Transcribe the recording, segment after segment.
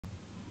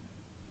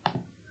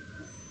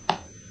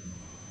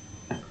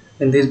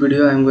In this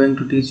video, I am going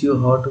to teach you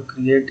how to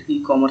create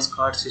e-commerce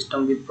cart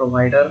system with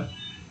provider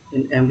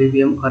in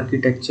MVVM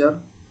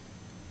architecture.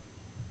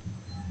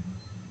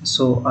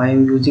 So I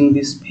am using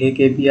this fake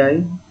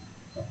API.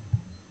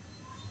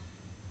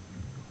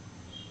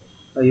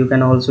 You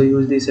can also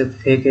use this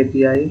fake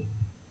API.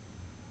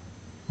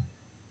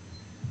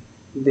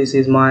 This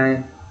is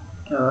my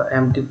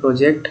empty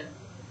project.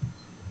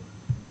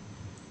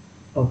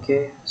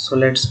 Okay, so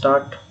let's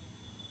start.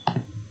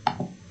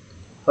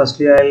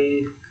 Firstly,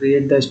 I'll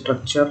create the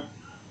structure.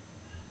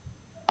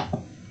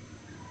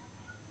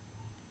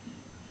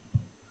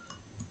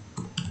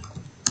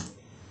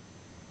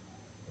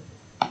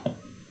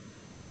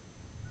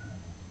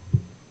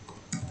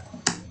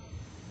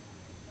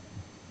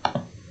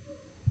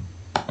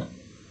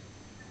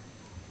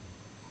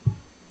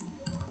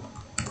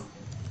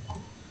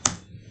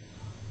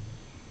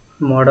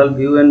 Model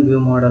view and view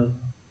model.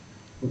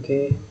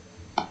 Okay,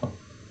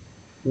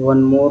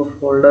 one more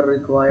folder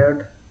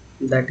required,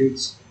 that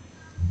is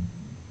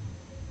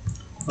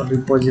a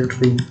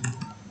repository.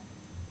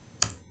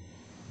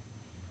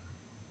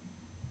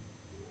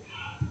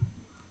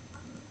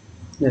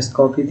 Just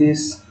copy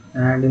this,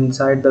 and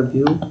inside the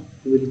view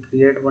we will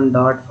create one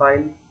dart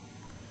file.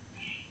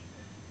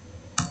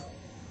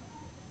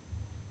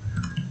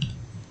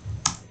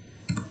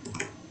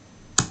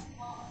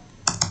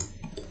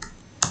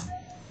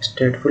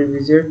 Stateful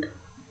widget.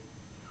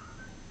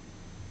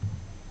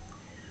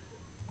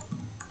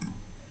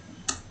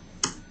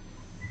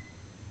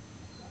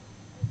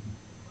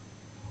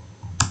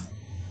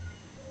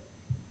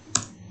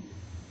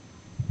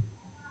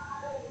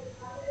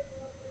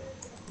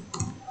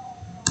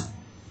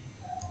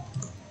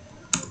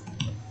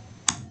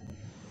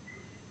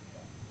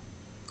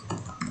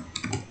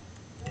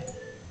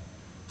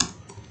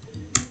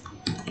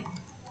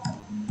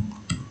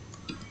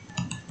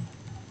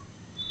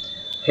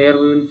 Here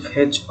we will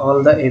fetch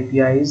all the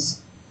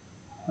APIs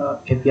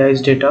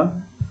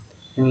data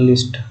in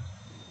list.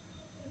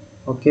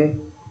 Okay,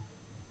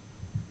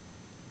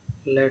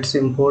 let's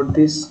import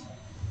this.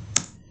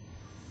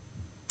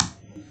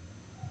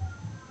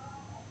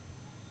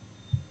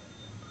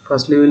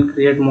 Firstly, we will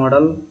create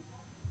model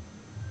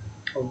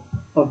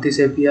of this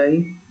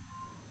API.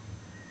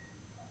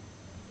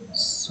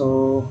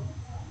 So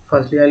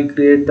firstly, I'll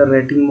create the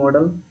rating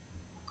model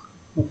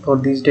for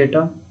this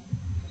data.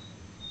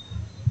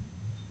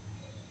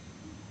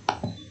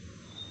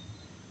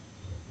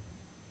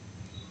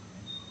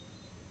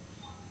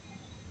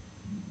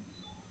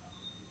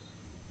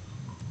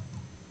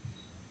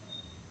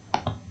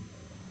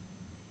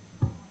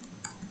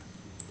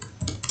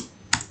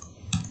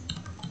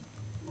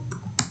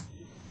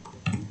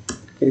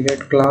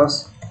 Create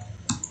class.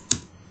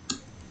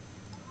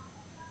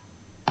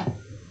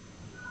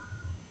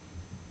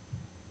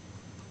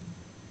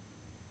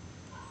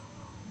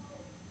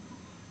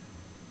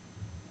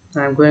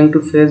 I am going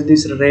to fetch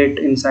this rate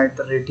inside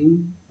the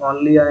rating.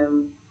 Only I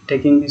am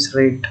taking this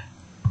rate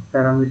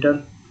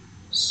parameter.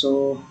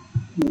 So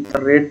the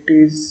rate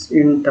is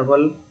in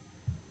double.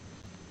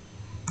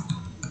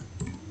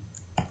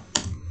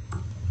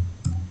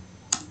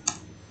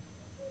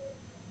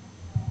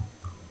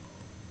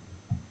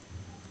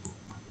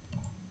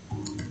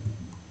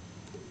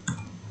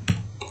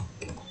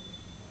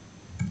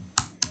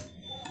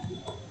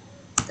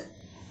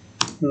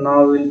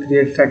 Now we'll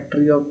create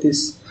factory of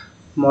this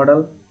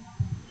model.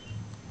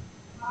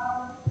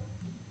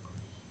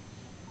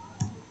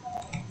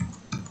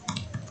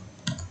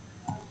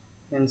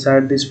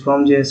 Inside this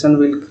from json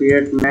we'll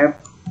create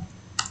map.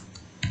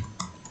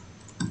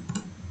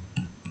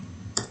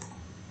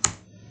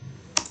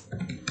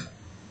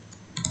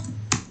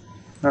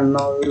 And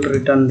now we'll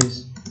return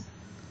this.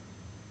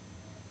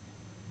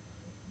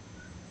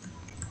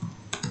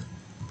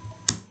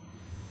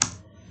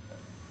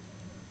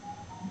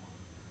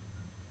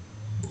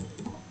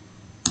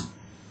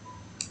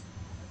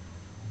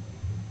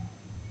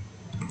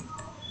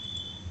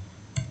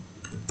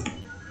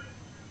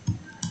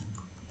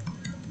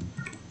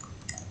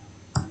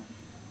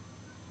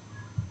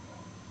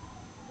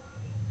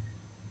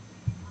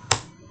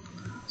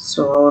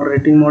 So our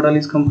rating model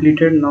is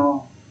completed.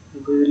 Now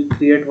we will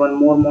create one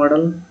more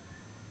model,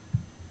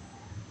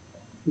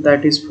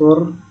 that is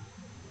for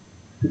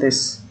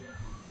this.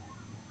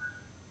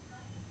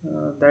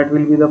 That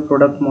will be the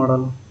product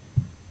model.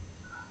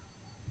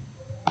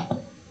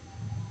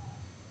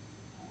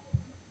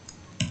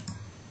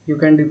 You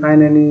can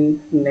define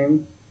any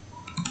name.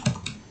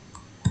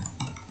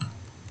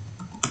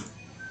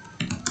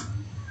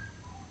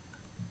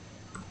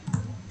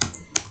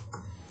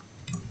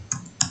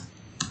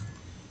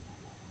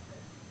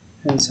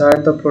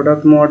 Inside the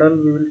product model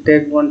we will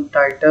take one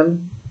title,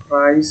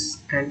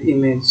 price and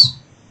image.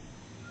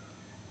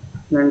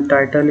 Then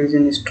title is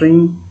in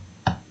string,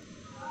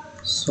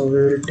 so we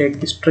will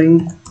take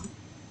string.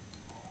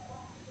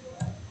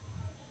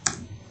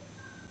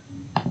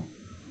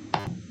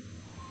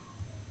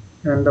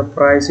 And the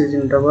price is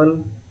in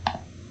double.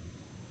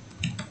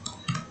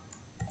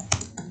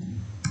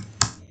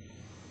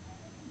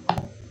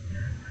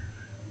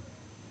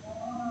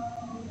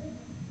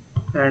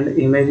 and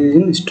image is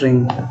in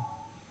string.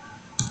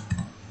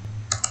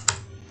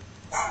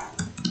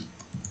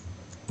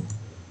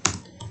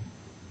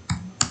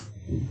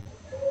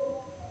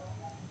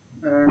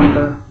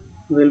 And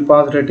we'll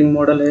pass rating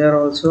model here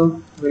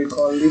also. We'll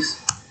call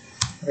this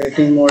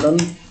rating model.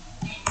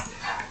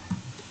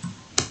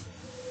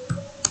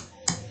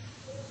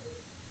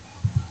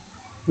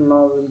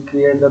 Now we'll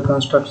create the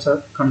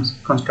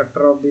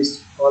constructor of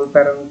this all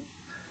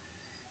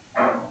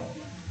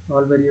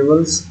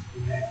variables.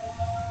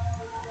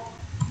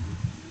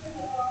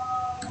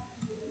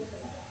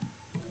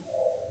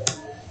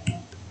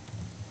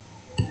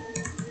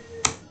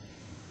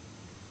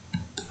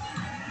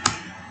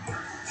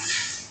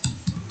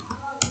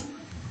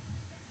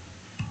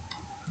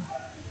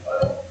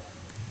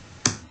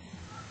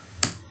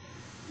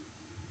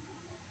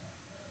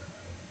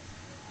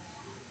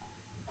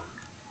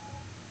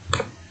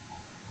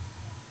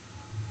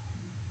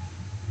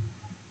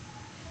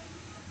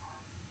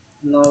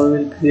 Now we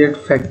will create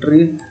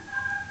factory,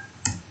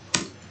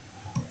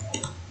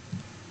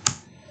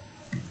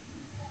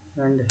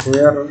 and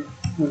here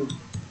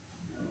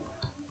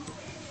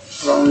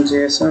from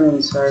json,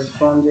 inside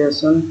from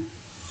json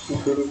we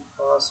will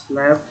pass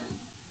map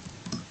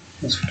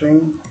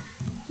string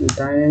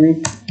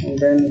dynamic, and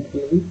then it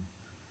will be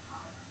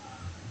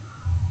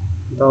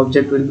the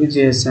object will be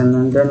json,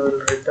 and then we'll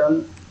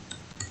return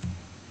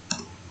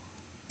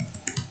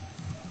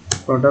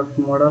product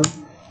model.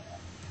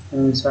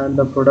 Inside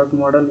the product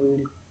model we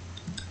will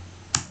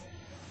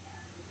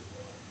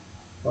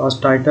pass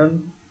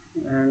title,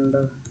 and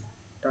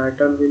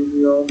title will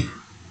be of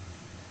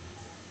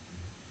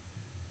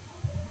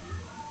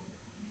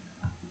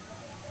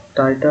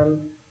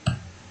title,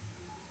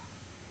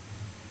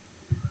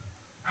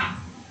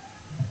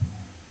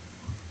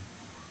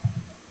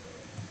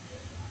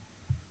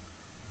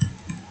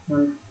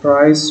 and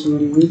price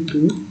will be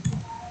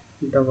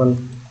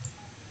 $2,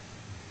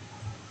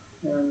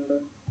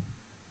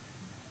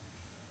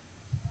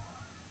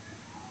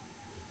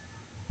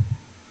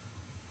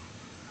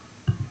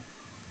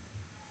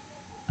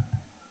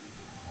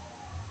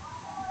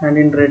 and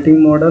in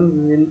rating model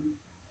we'll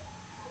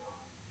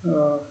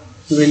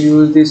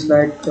use this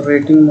like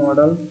rating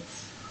model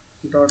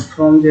dot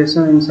from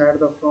json. Inside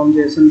the from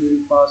json we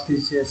will pass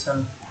this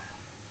json,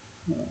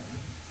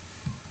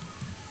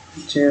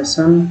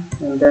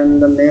 and then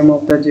the name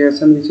of the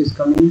json which is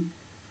coming,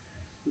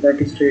 that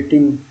is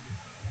rating.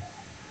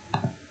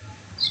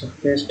 So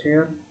paste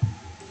here.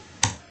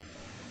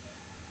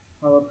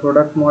 Our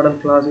product model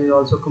class is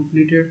also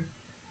completed.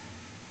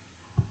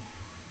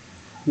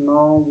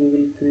 Now we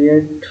will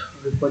create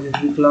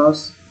repository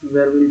class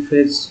where we will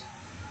fetch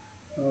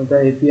the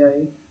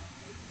API,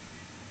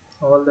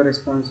 all the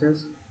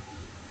responses.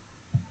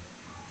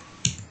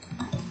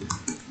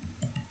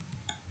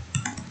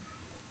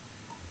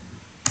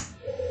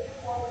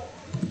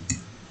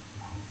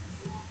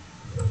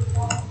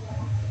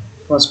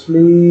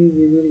 Firstly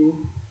we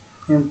will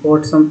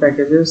import some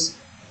packages.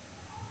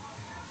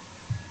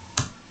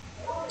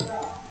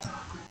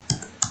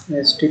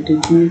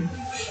 HTTP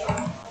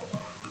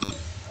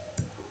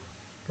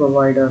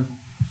provider.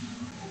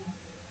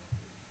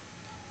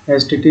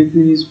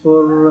 HTTP is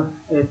for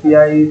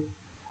API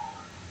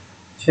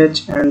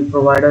fetch, and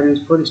provider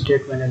is for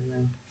state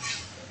management.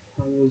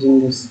 I'm using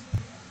this.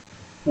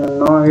 And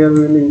now here we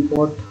will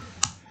import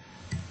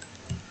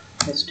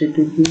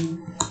HTTP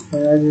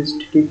as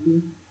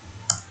HTTP,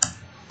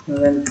 and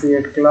then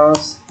create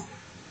class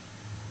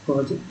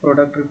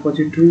product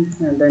repository,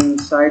 and then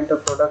inside the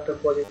product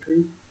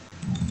repository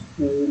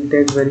we will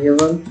take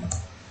variable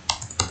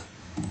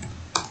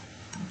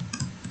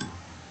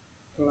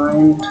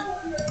client,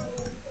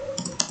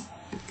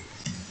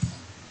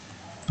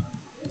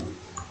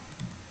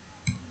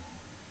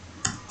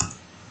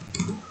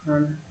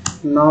 and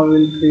now we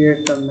will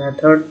create a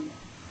method.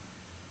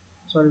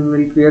 We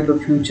will create the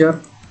future,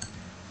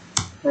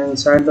 and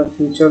inside the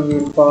future we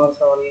will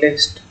pass our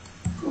list,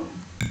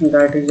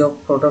 that is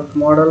of product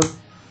model,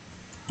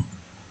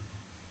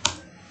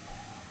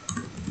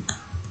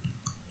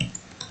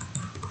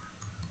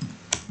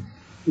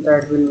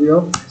 that will be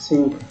of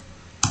sync.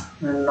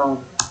 And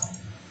now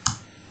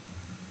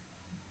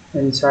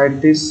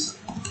inside this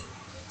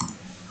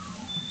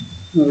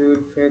we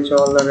will fetch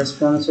all the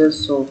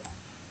responses. So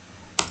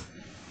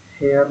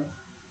here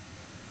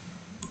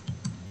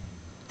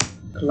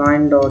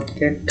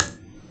client.get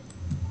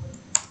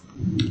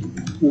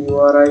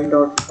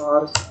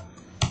URI.parse,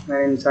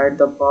 and inside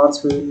the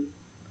parse we will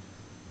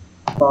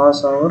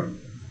pass our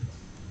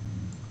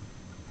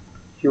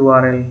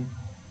URL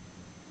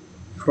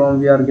from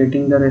we are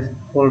getting the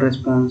whole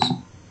response.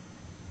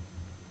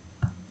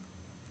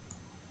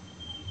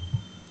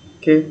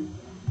 Okay,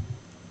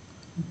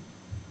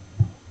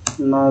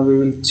 now we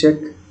will check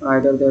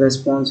either the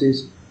response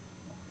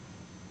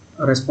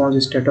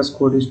status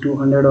code is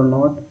 200 or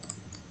not.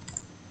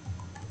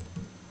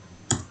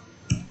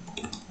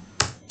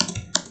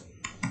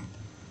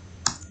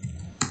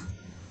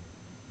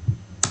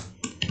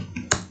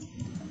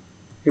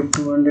 If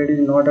 200 is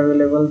not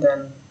available,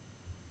 then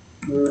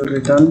we will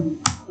return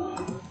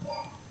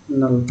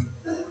null.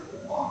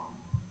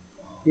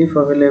 If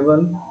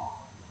available,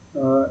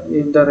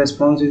 if the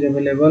response is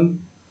available,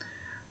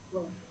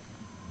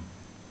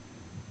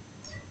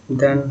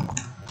 then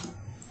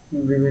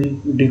we will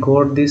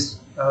decode this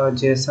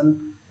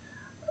JSON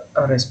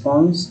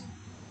response.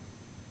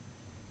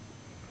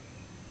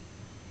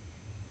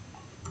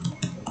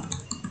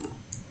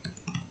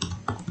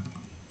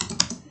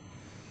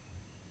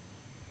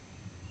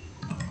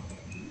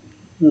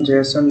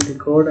 JSON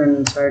decode, and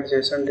inside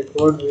JSON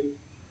decode will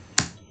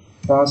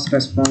pass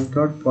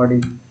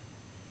response.body.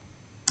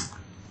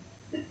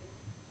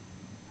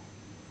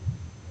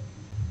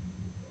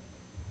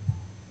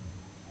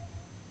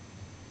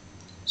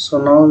 So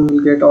now we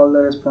will get all the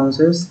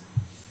responses,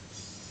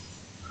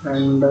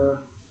 and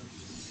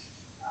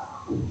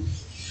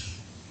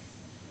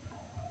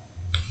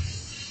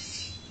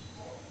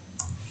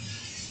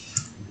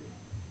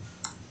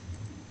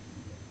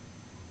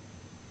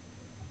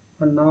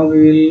now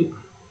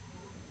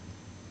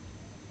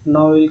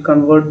we'll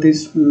convert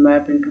this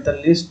map into the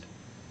list.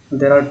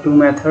 There are two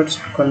methods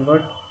to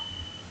convert.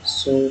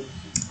 So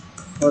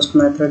first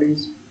method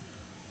is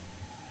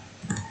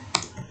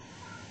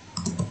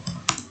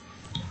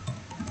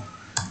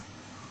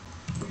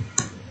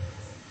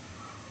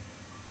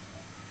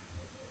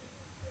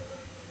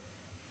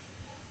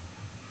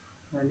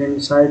and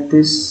inside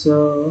this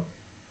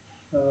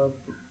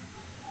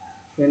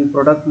in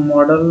product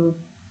model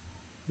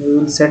we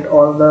will set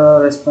all the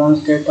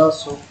response data.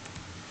 So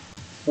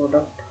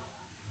product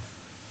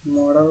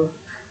model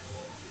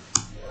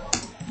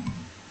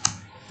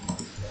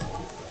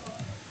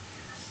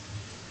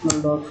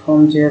dot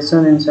from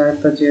JSON.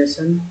 Inside the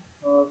JSON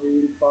we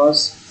will pass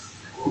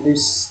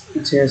this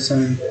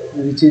JSON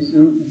which is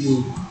in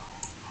view.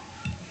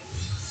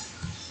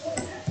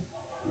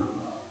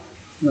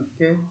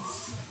 Okay,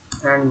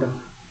 and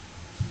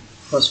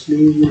firstly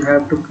we will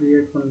have to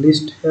create one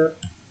list here,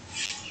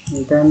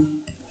 and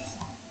then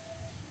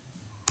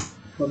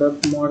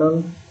product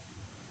model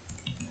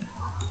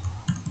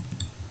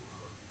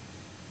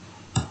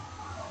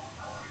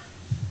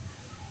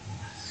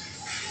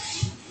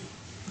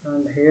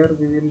and here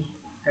we will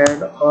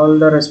add all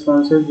the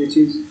responses which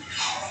is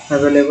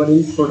available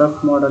in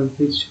product model,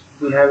 which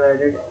we have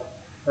added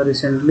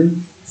recently,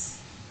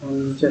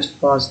 and just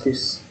pass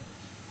this.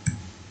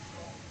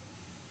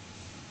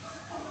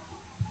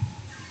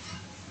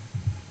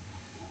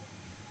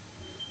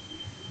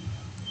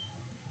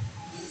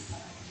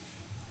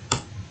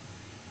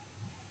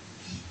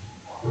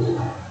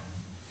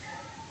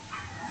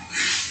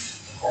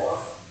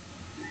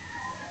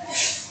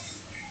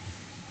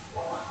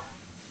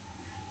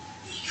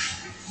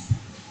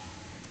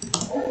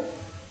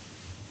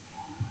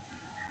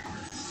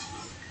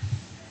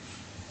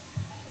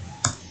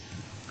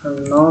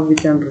 And now we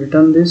can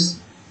return this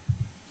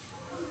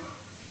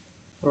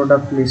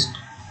product list.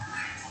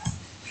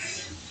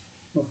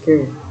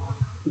 Okay,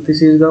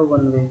 this is the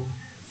one way,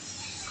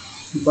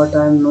 but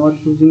I am not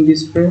using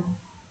this way.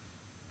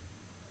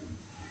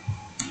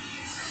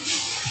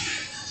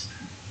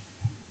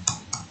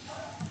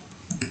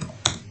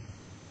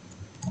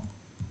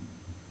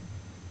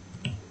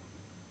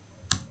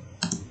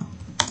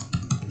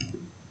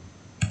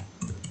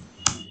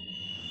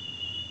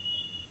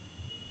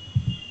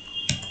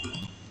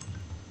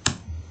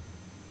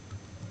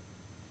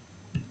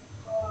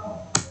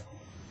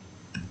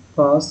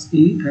 Pass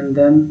E and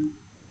then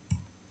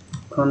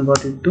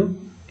convert it to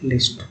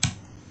list.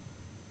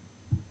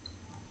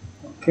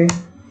 Okay,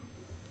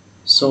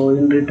 so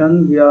in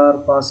return we are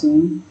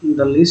passing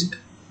the list.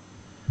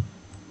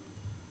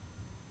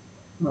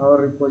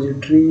 Our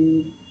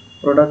repository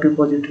product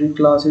repository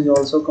class is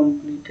also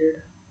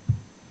completed.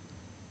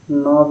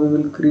 Now we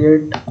will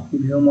create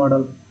view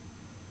model.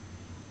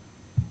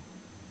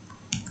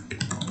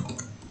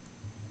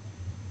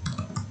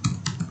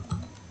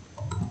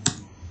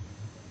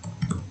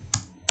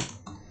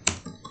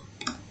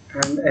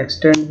 And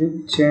extend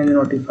with change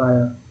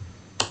notifier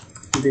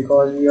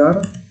because we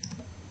are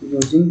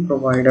using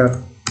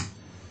provider.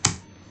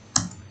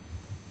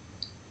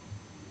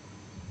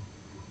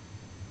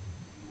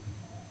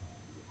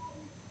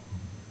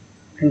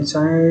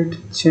 Inside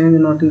change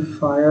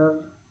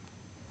notifier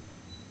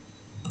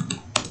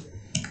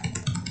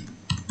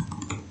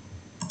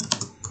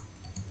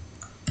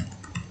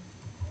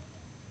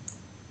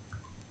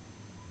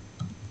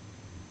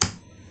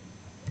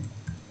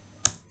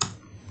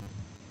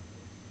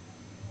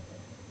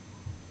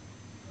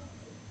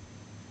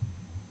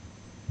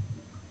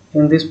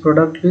in this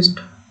product list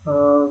we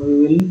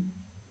will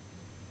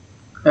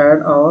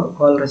add our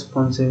all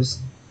responses,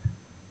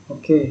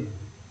 okay,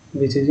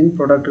 which is in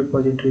product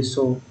repository.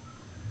 So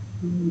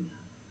we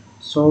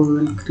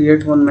will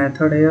create one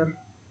method here.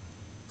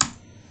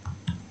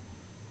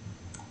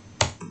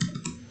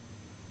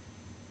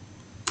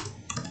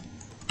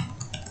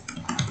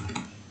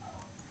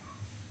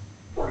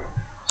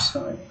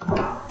 Sorry.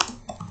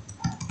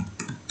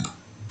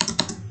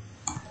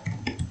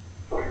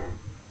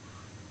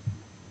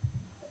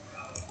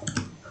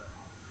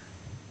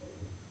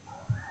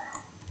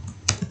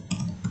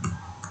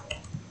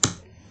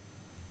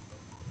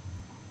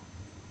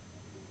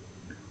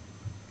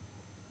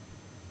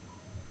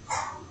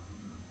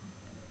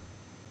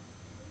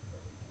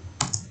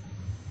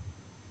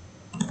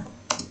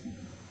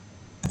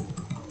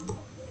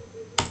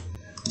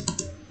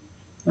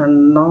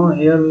 And now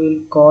here we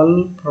will call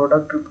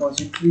product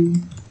repository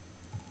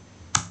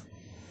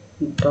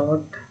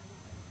dot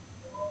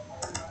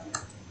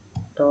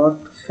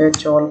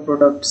fetch all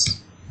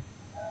products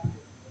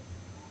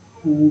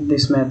in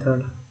this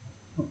method.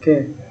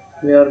 Okay,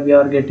 where we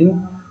are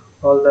getting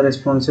all the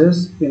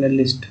responses in a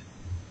list.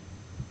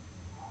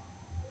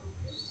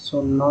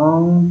 So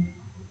now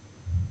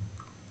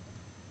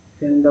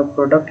in the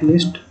product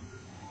list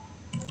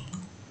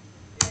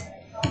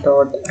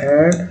dot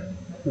add,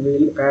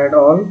 we'll add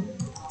all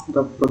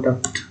the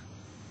product.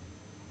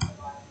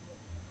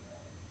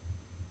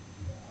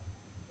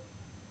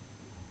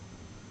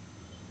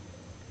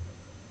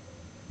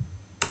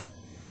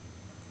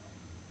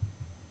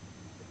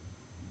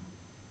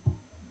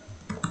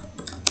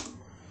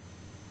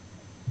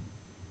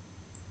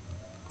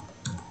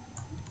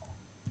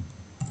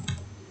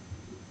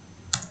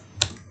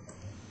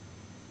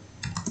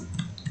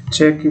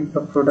 Check if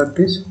the product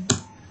is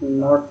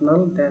not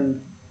null,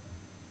 then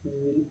we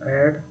will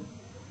add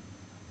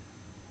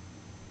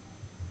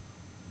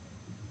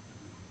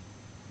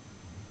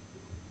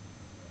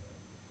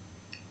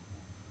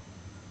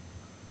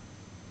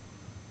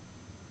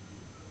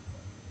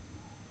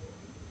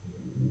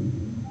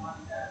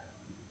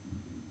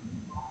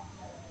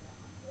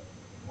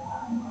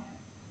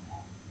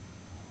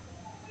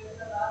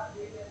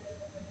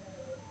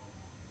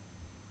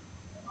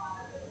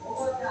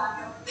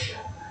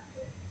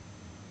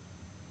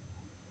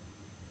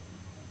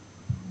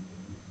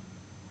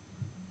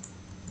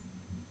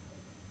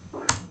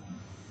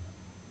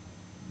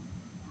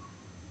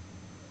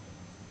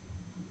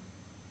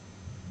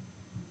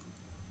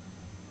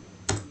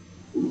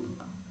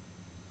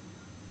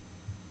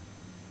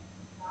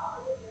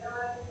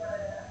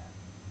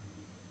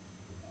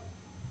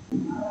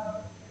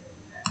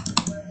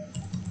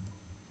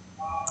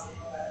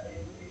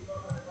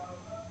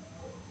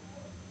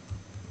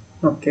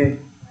okay.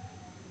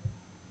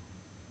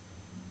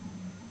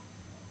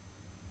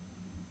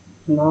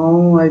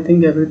 Now I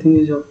think everything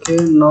is okay.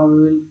 Now we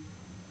will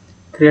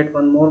create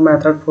one more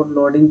method for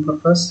loading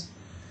purpose.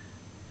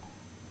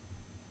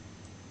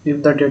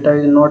 If the data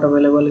is not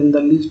available in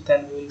the list,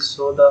 then we will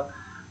show the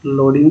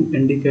loading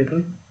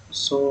indicator.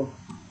 So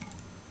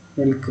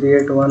we'll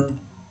create one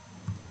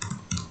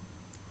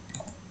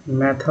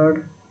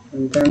method,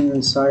 and then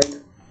inside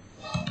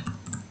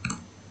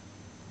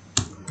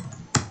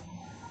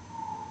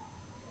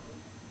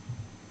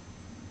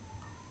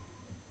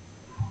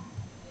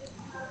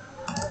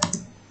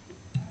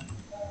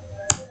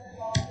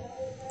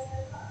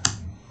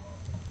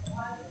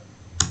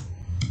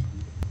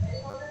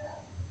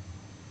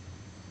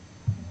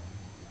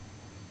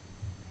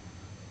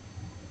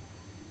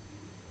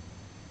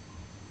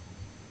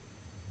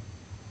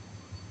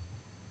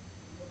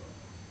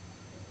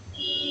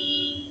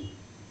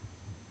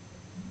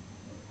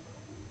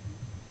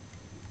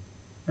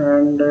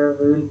and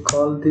we will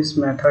call this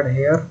method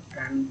here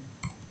and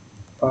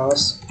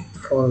pass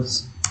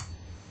false.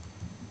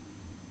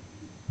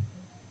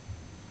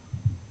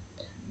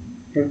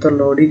 If the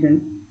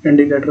loading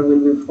indicator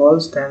will be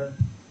false, then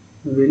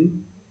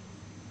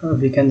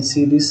we can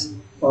see this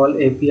all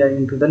API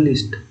into the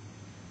list.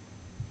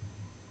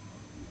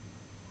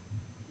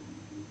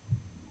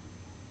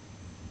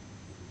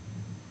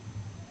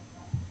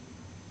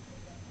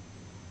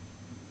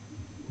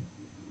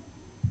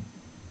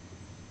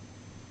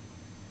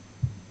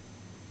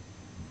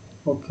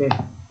 Okay,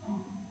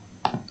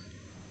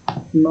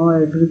 now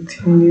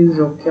everything is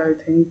okay, I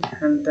think.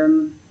 And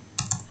then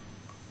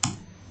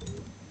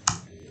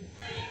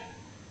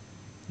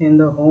in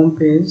the home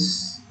page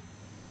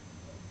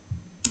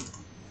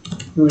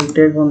we will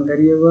take one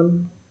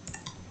variable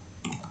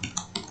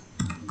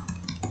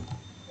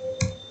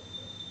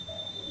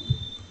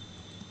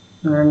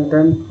and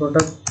then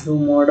product view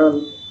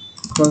model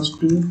equals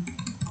to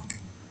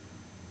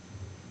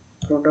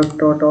product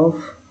dot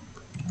off,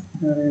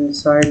 and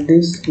inside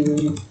this we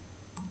will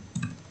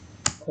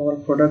call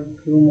product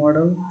view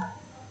model,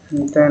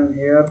 and then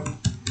here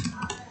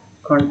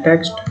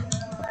context,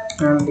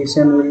 and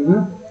listen will be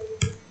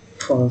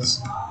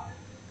false.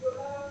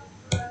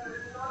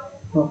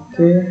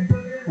 Okay,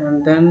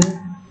 and then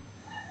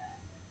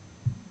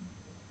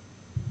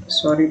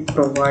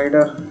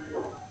provider,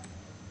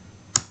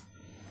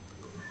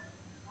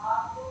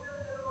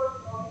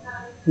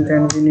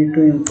 then we need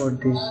to import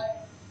this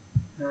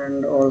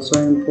and also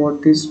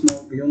import this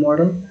view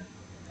model.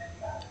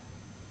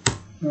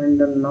 And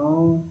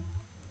now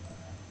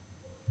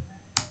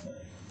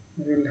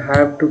we'll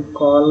have to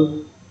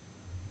call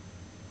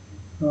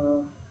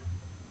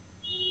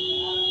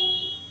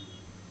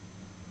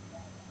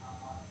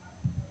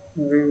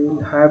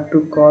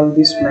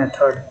this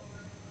method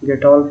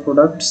get all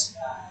products.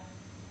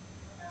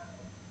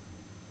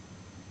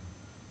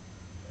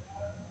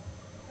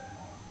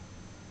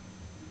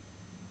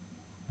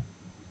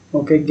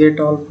 Okay, get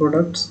all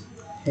products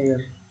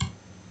here.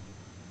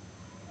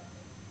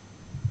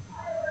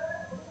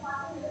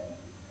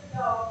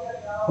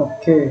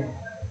 Okay,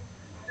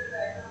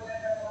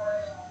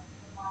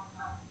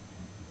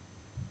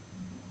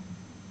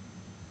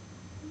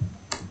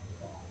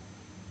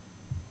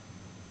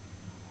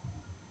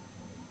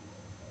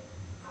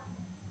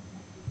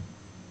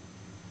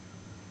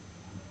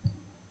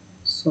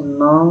 So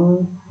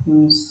now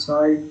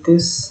inside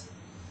this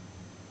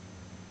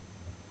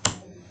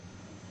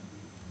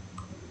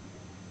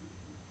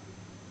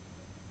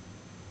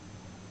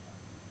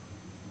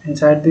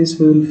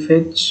we will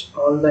fetch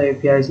all the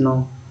APIs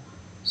now.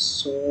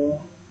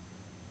 So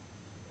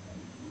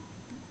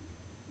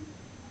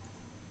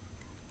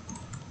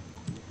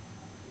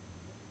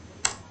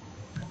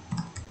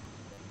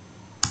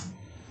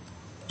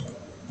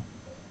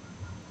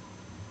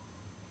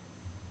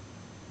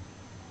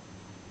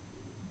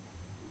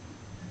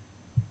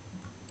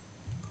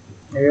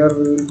here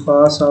we will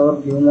pass our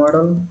view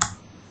model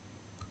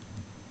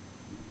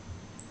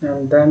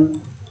and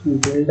then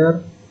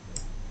builder.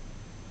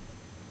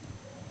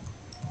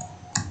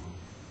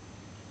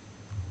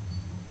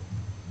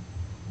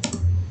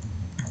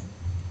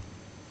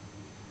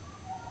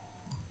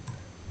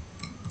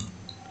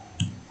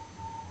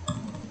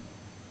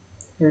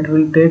 It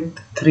will take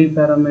three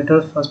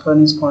parameters. First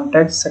one is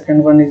context,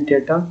 second one is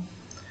data,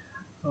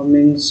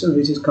 means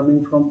which is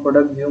coming from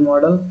product view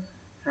model,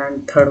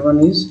 and third one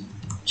is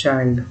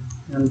child,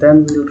 and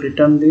then we will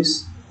return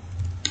this.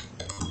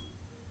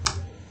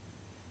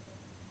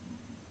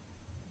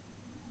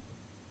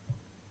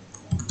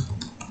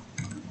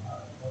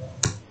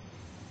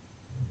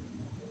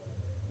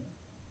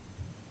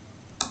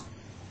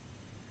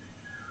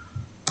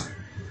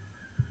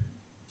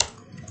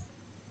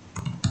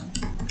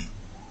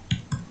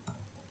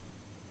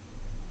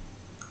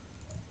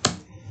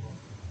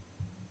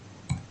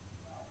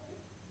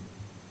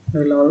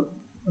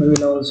 We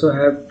will also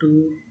have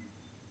to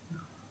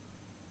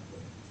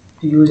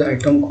use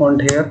item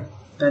count here,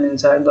 and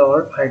inside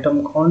the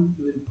item count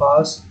we will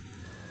pass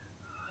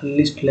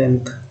list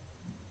length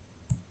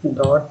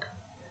dot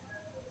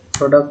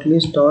product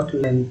list dot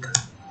length.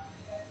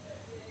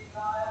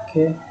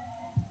 Okay,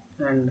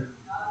 and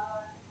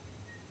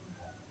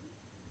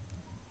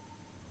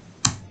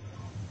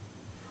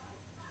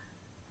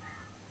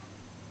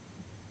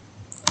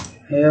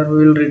here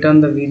we will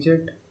return the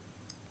widget.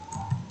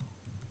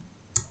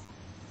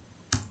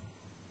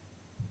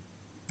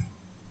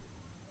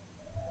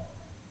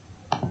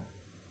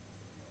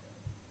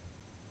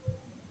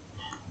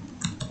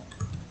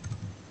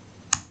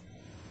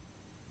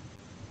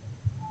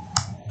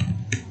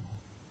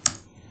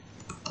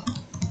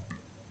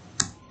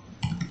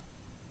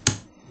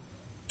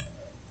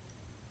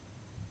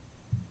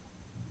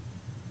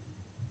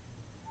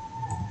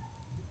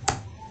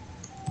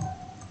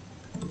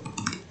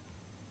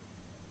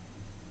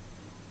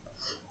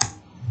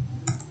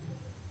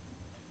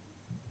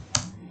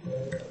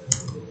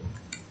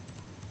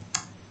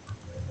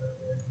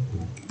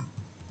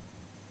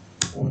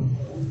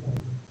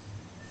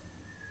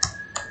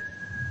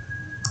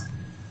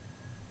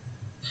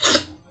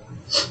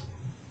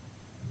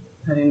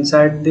 And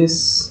inside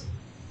this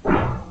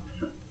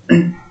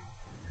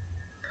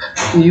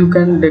you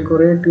can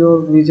decorate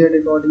your widget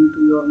according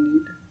to your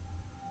need.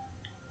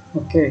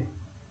 Okay,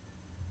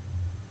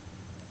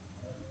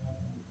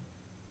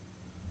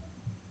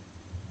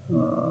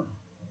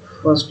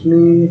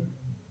 firstly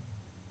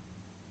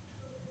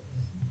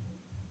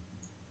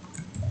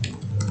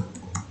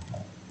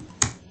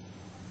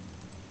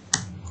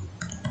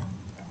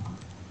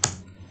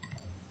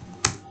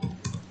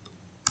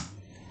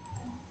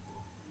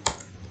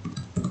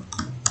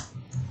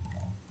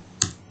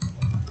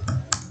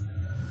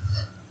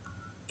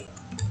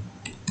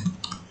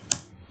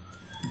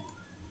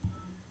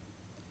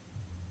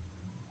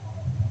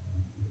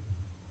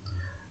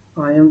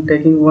I am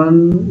taking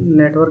one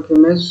network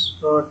image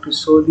to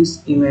show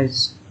this image.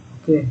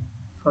 Okay,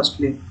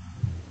 firstly,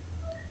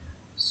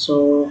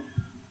 so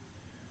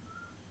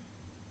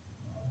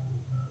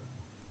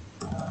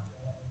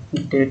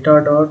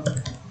data dot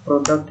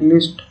product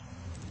list,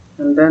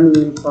 and then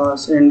we will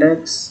pass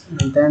index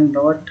and then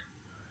dot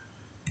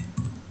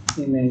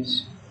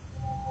image,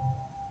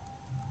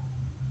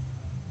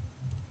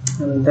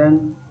 and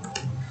then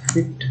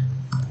fit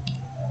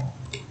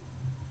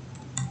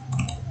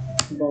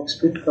box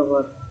fit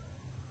cover,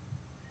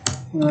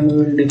 and we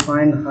will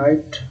define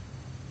height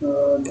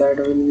that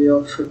will be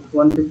of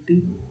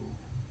 150.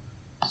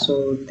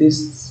 So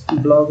this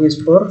block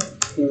is for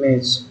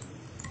image,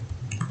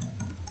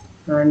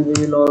 and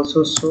we will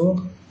also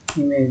show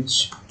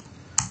image,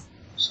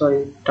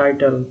 sorry,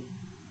 title,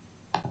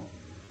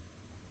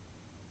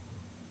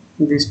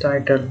 this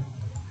title.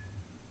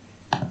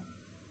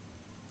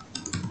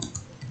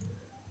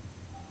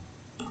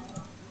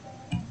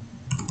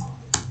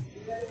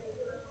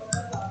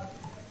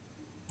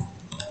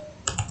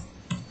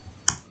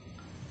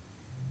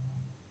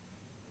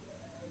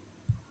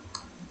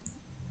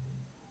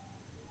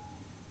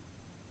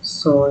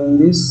 So in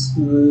this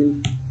we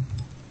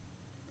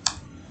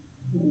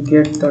will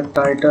get the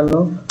title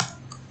of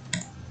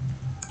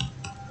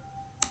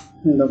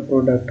the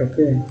product.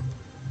 Okay,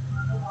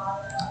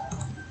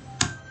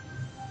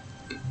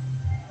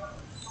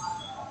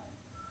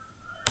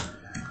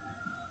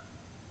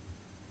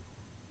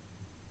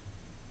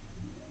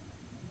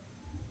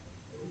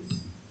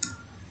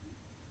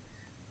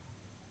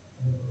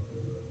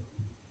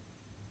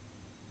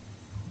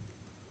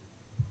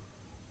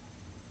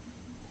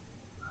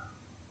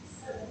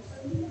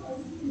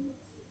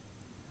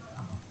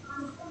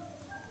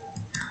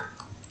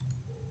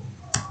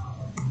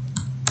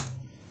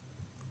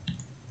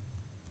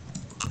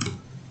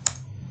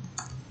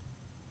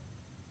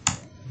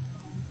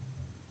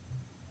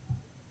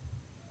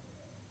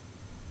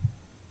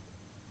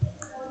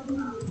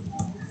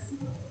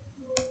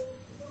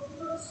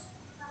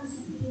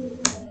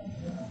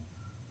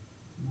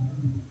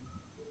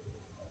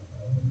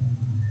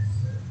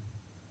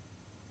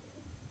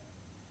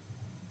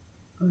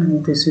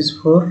 and this is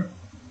for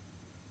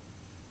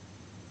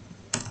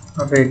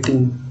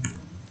rating.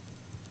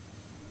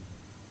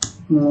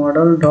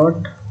 Model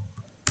dot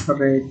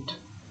rate.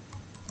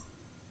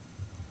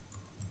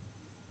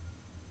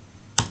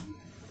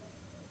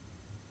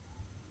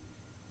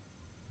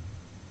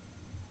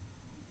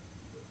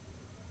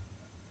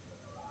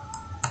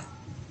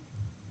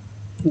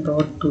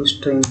 Dot to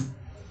string.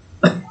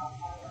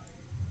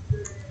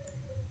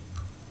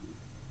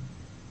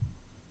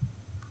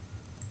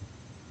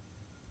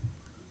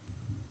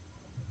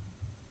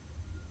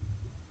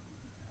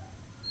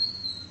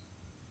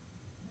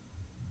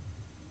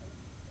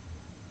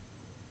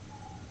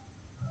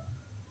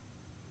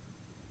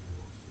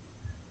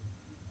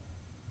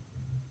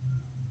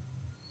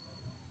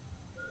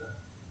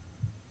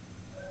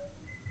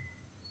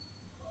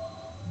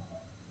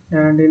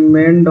 And in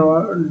main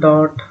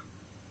dot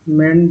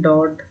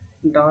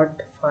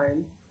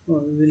file we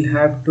will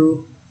have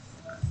to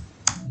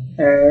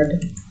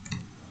add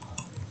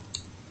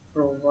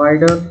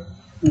provider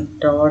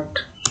dot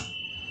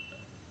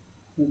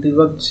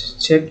debug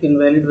check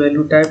invalid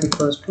value type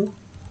equals to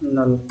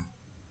null.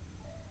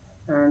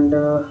 And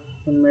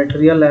in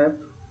material app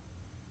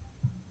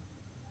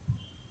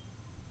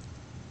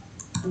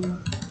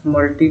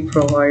multi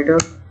provider,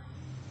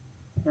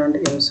 and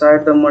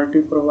inside the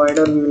multi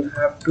provider we will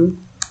have to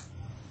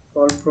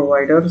call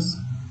providers,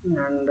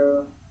 and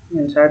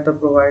inside the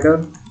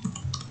provider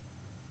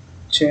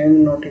change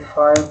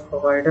notify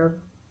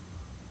provider.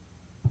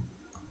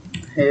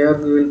 Here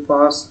we will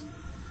pass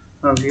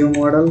a view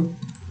model,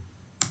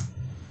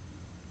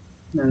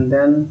 and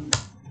then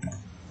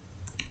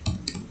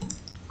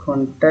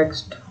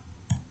context,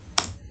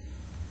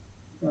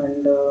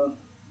 and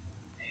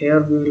here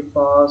we will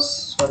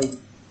pass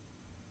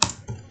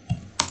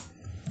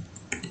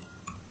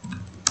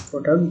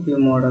product view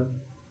model.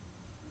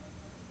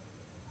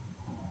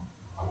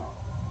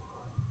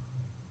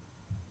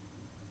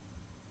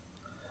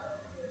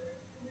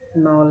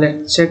 Now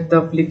let's check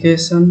the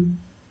application.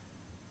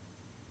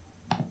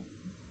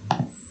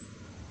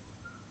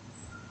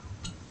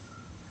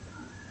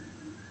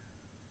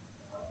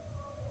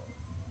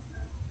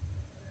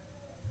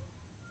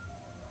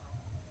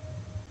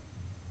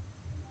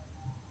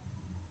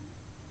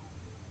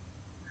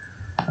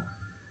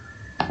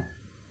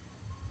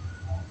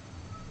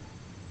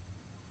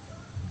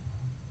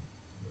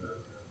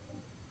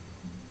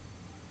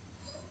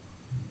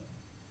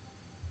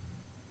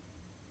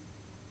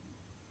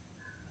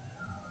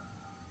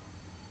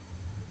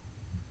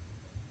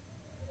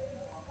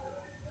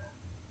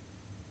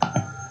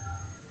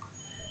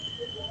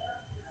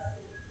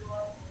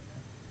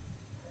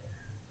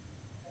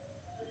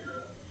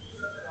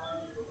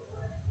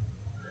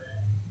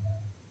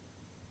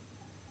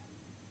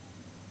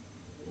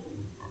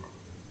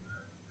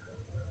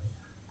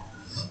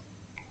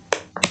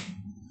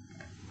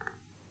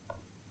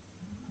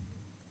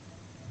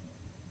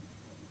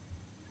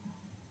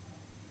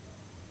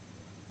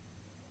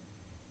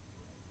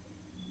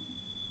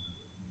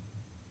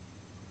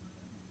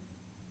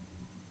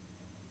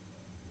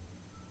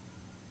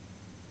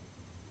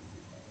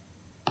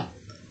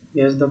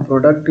 Yes, the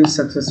product is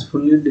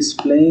successfully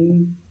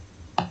displaying.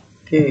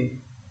 Okay.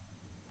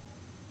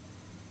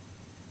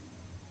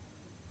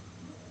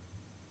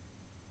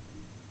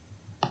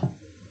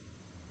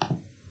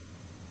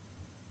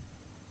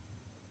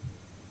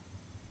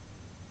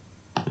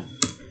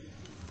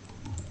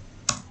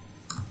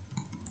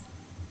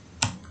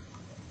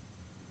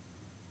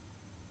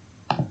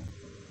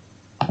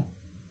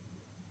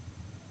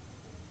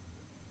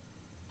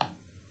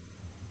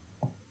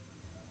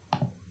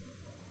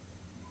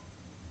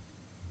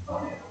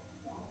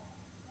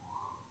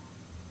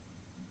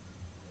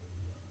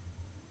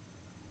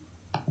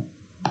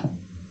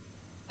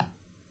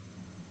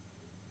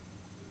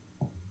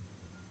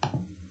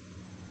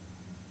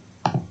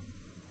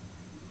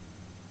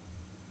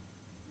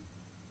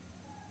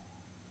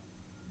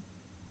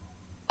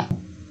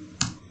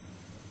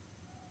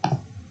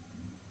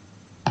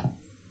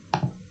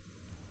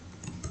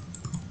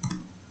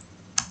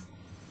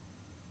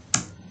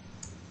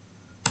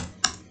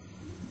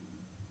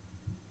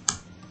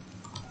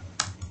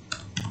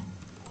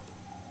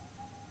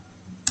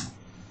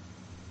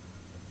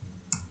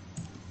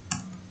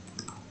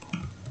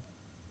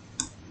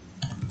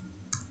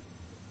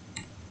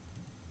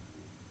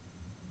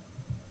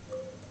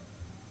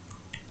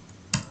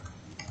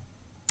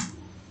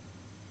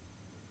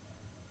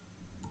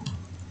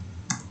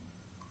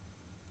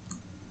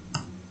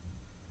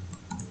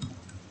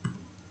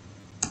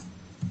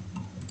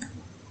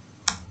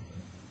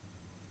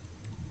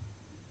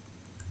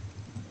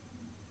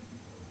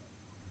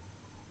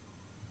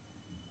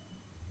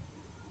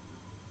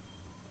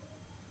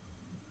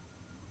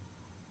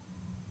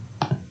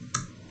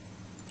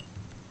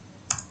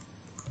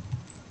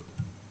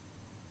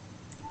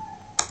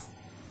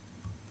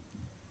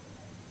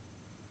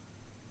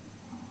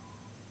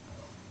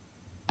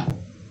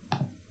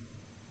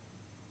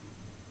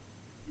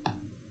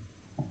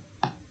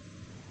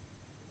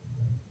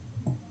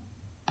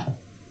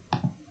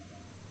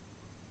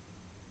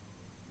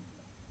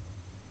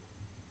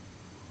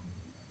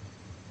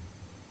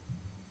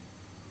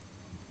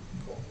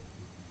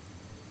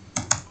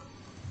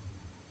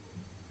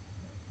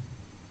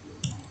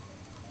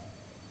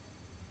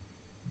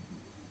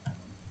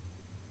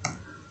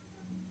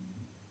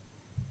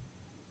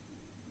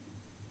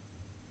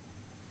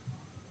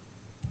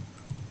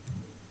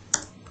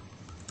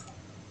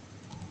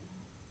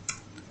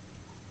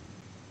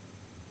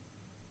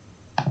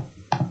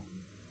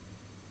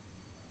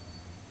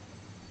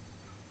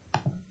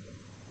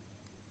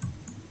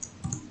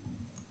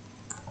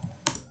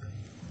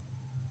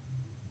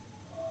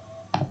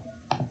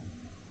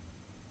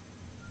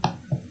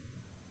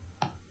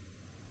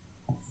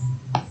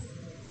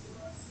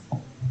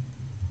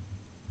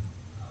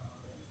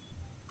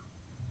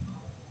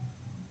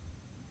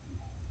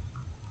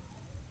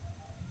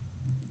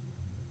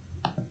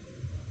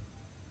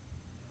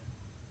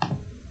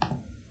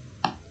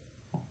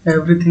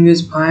 everything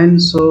is fine.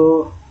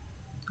 So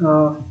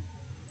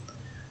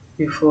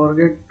we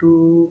forget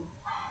to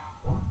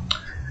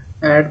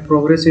add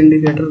progress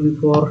indicator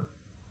before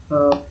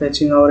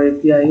fetching our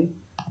API.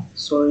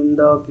 So in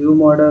the view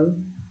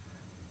model,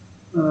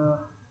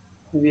 uh,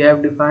 we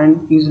have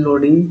defined is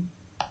loading.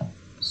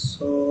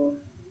 So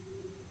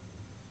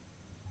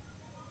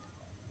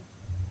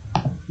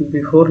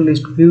before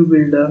list view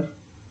builder,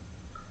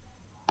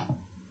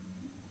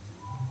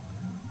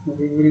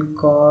 we will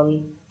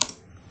call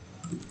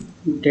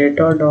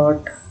data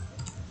dot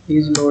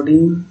is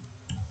loading,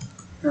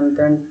 and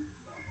then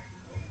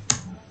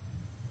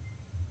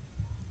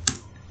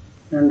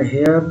and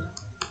here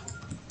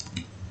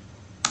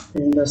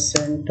in the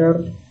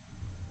center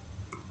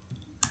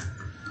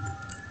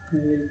we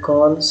will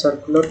call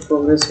circular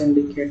progress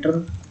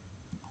indicator,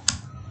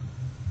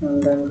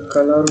 and then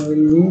color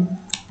will be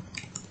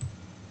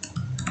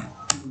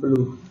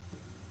blue.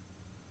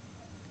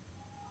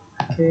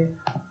 Okay,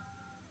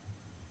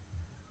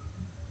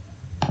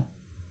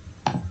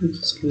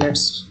 just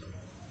let's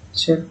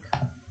check.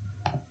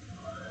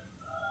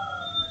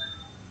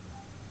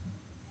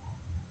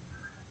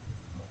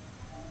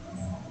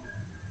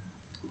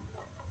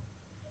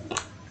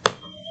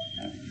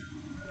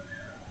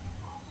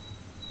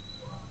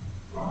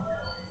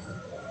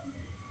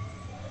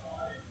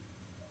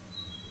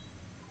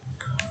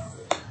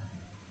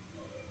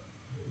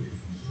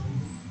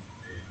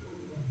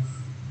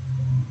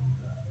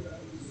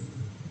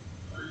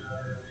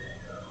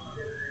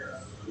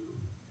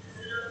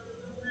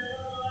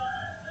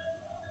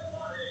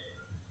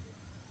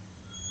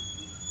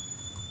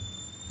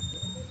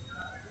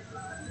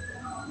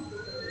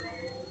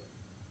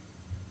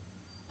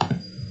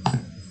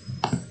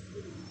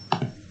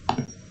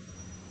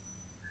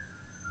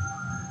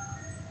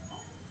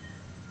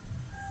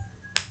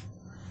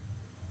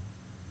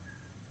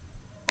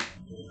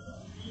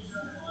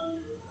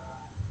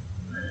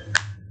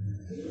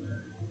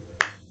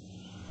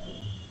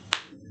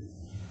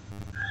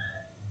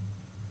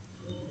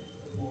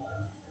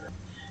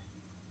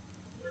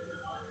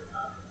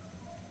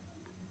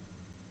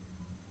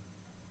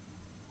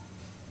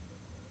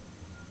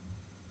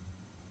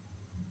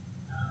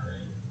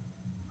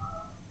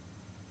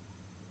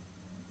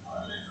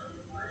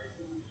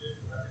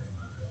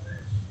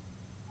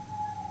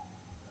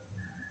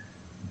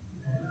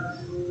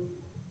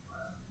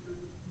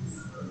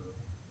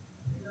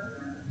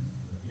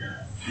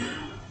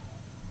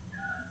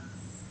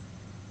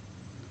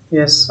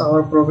 Yes,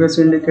 our progress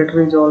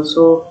indicator is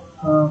also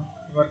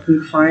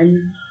working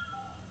fine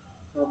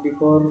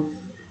before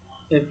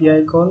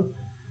API call.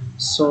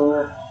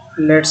 So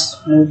let's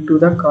move to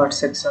the card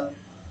section.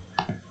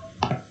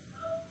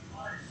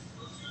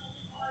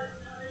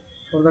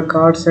 For the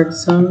card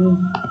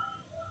section,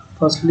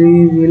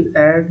 firstly we'll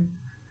add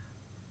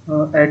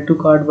to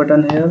cart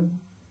button here.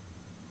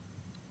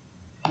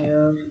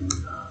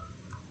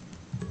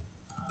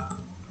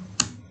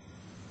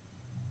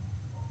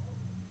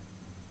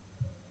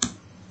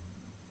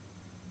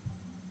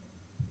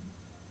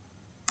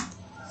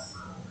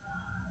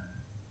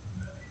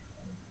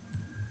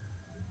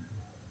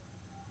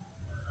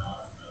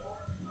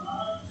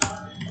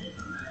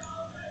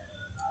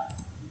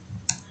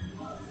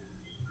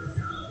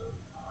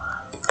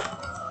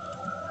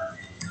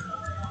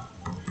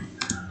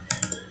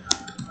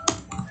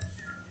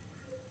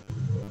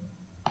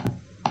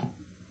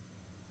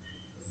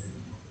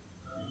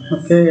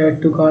 Okay,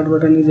 add to cart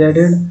button is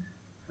added,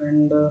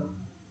 and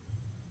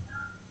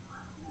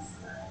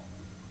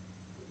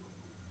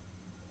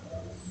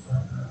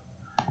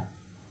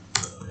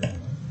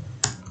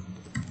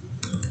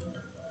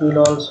we'll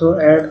also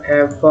add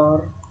app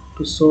bar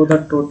to show the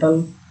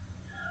total.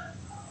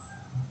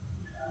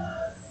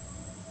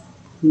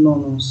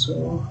 No,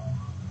 so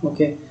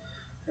okay,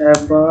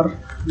 app bar,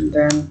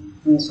 then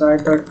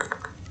inside the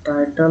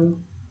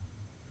title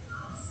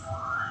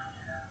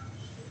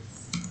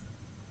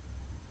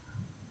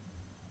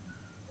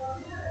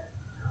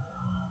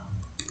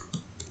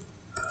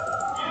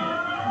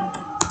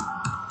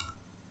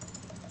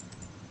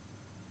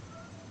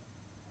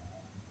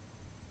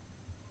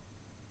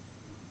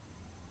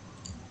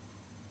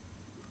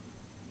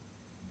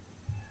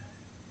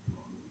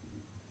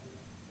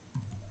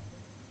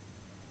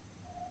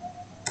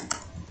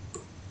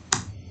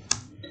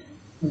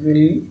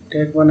we'll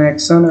take one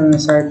action, and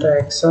inside the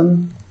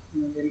action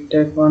we'll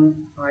take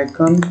one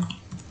icon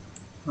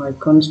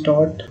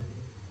start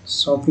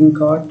shopping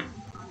cart,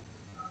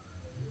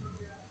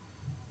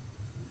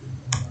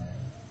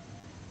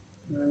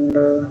 and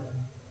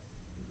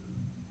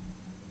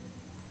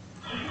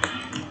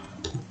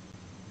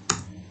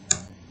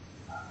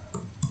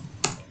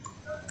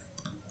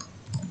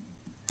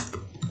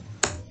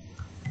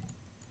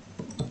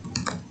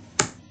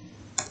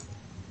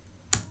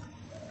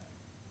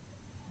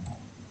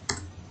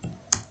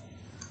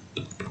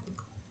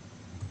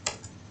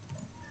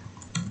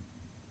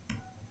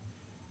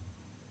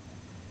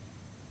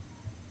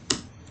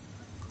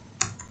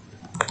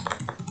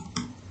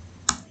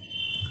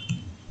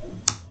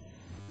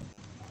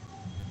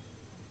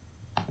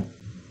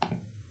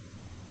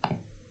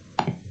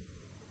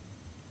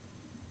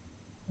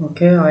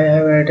Okay, I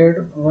have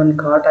added one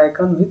cart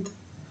icon with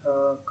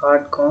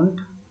cart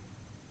count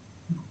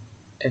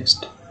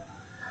text,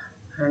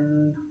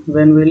 and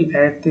when we'll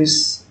add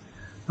this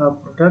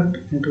product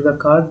into the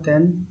cart,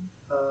 then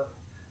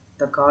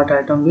the cart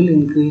item will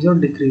increase or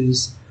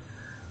decrease.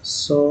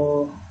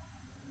 So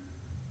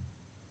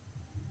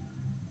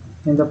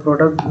in the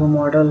product view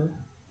model,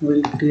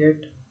 we'll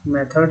create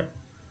method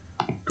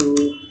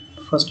to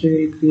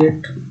firstly we'll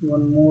create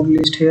one more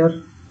list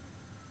here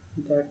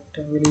that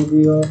will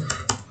be of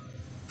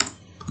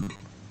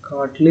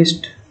cart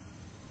list,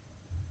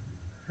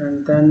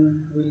 and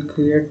then we'll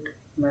create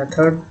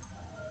method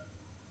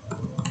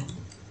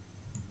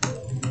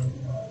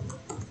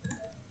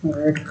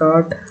add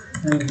cart,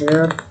 and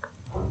here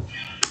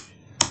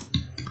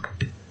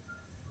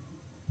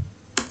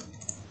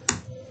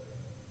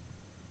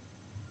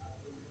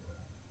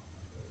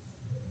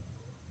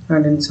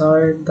and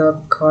inside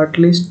the cart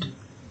list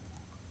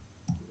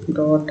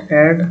dot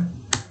add,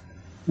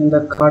 in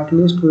the cart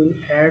list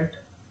we'll add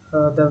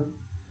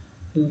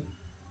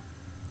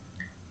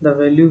the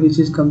value which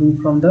is coming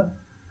from the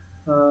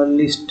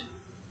list,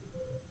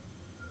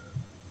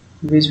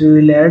 which we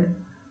will add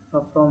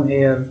from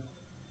here,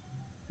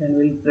 and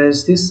we'll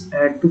press this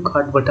add to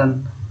cart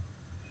button,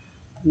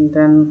 and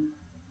then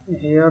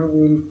here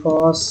we'll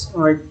pass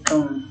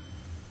item,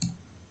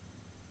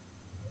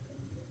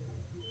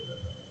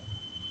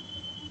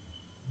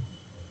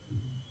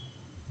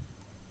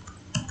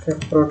 okay,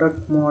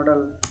 product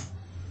model,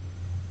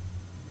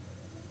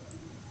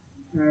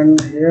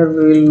 and here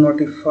we will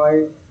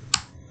notify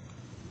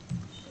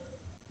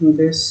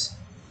this.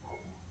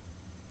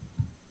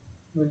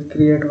 We'll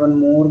create one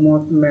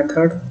more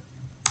method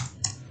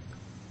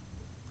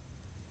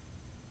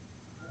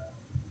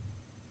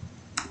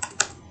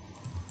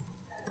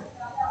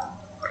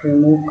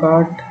remove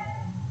cart,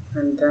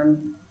 and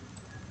then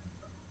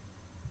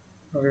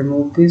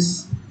remove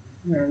this,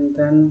 and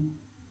then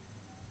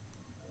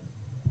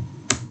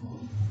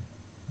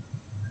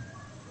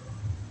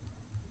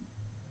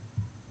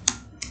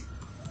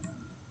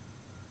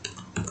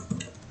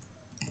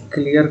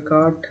clear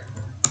cart,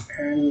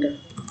 and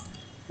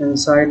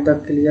inside the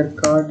clear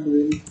cart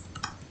we'll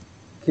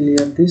clear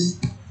this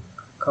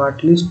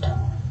cart list.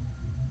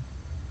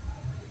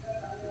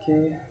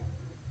 Okay,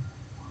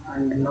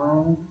 and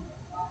now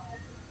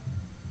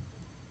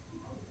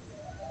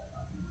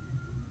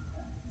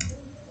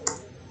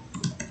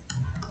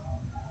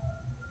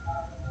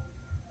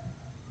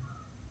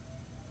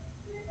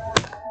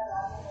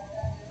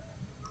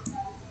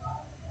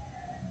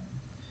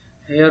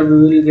here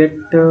we will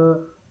get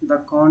the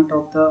count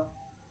of the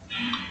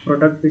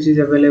product which is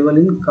available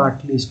in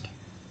cart list.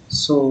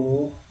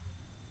 So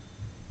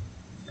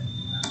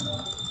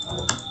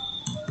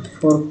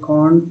for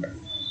count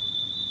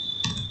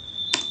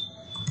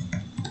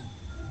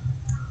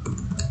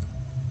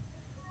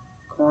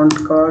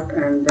cart,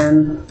 and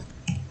then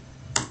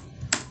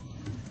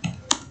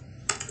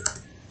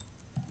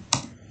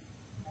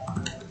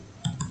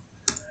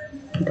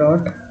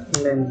dot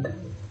length,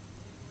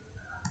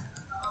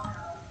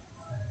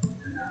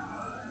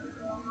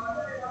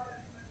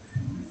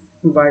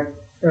 by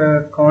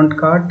count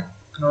cart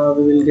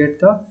we will get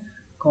the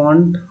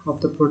count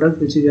of the product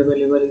which is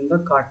available in the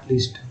cart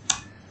list,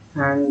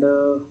 and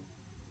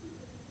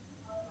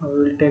I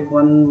will take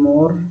one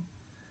more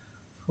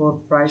for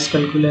price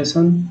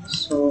calculation.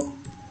 So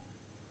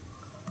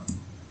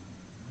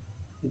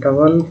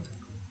double,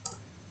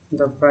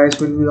 the price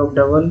will be of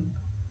double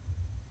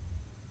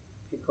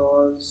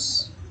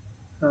because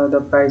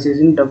the price is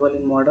in double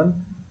in model.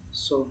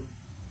 So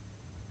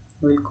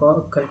we'll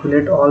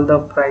calculate all the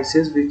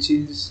prices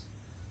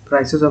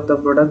prices of the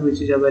product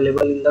which is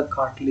available in the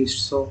cart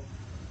list. So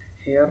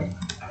here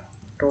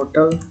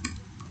total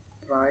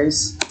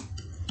price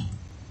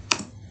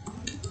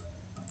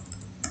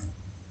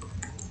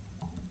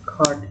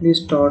cart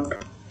list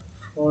dot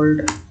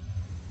fold,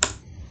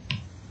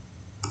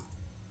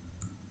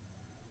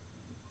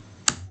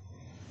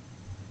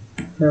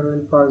 here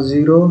we'll pass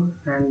 0,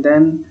 and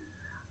then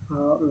we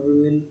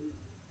will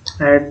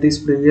add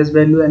this previous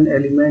value and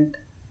element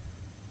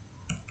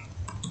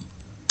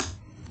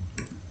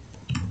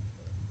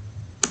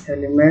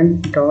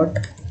dot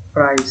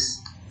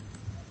price.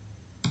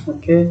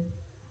 Okay,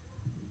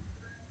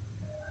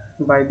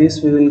 by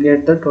this we will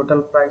get the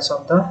total price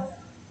of the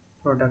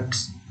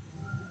products.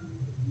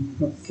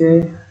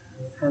 Okay,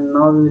 and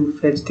now we will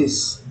fetch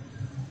this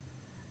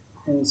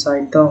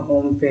inside the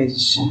home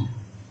page.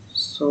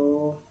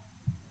 So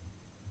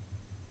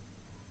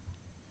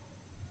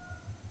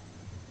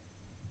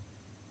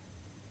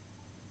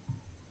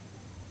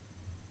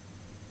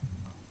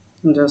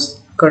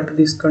just cut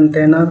this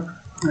container,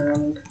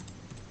 and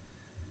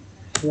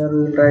here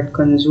we will write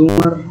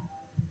consumer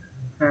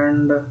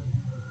and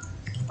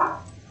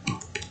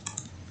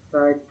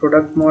write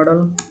product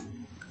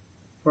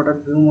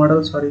view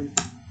model, sorry,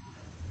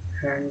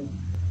 and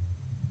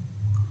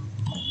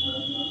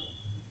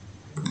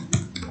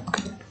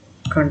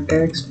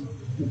context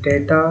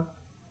data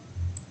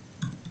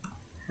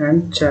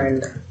and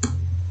child,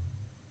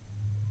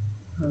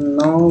 And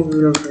now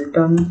we have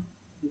written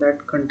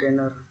that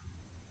container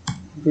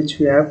which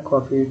we have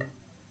copied.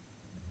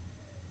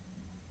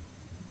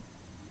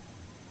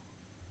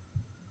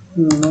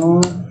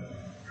 Now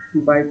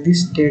by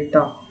this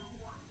data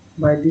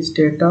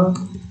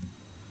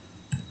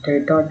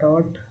data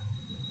dot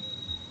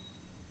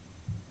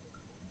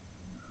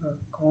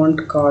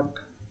count cart,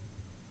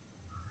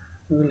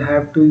 we will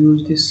have to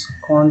use this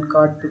count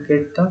cart to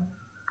get the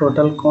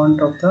total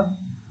count of the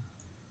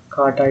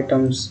cart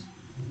items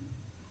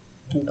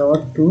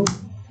dot to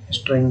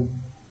string.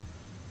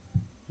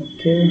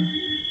 Okay,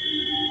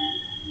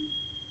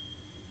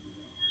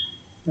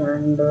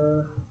 and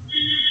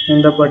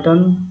in the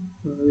button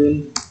we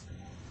will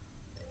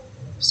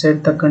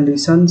set the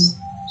conditions,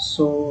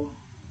 so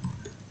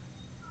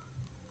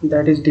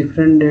that is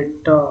different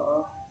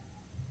data.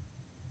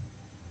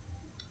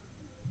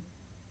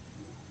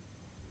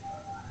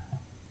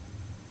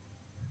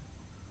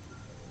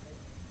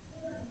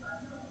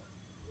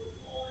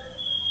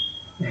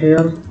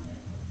 Here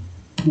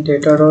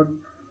data dot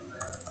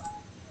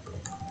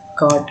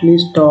cart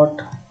list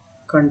dot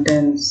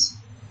contains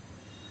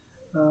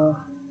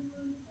uh,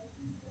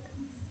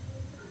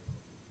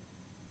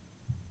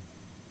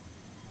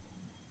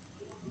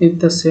 if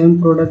the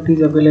same product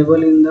is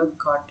available in the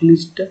cart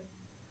list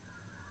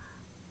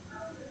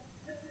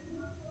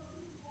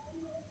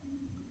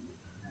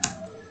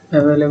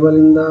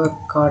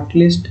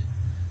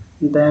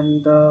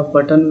then the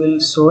button will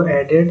show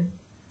added,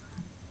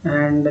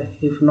 and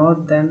if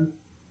not then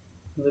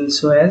will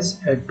show as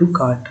add to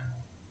cart.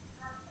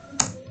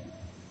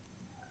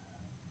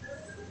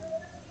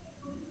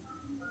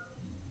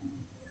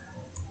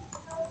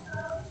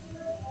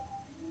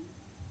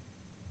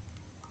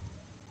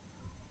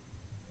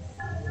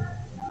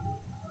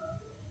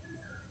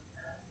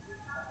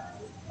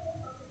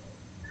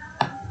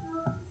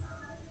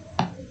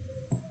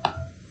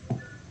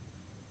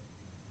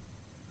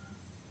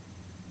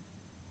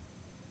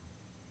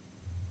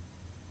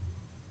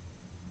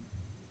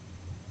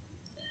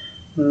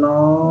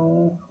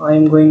 Now I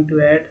am going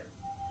to add.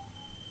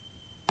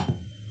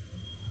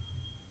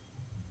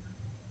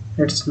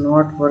 It's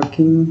not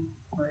working,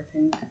 I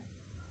think.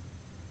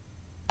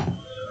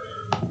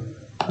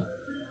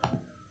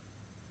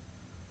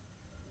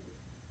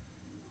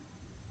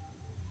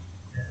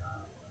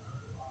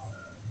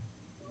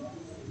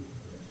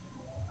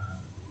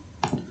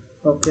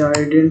 Okay, I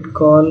didn't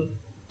call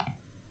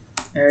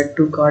add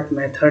to cart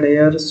method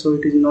here, so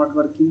it is not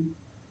working.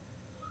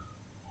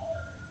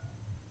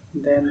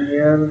 Then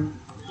here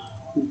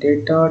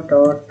data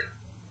dot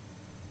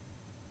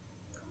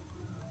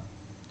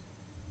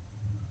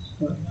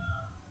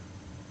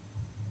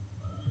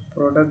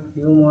product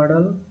view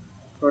model,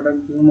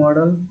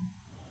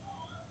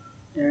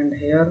 and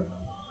here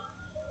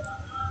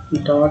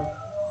dot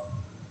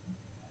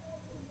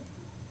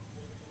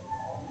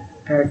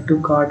add to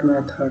cart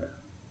method.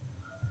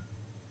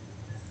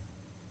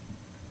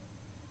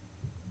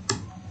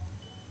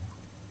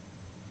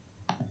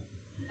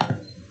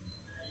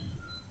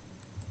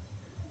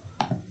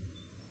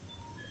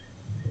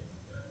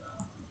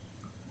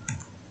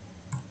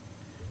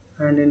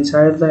 And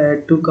inside the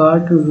add to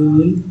cart we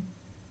will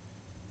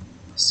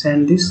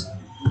send this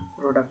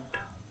product.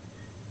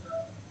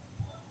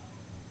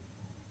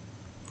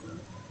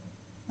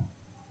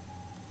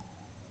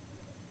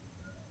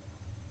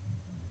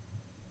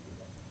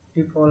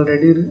 If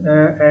already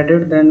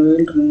added, then we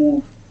will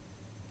remove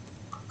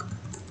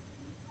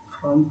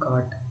from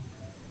cart.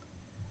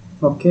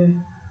 Okay,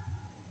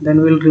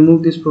 then we will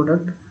remove this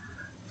product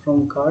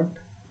from cart.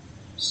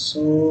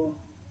 So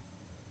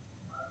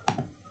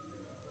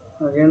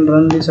again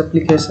run this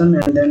application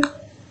and then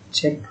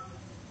check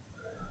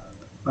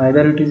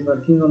either it is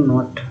working or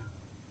not.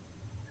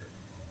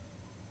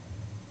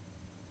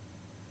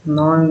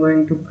 Now I'm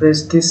going to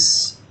press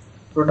this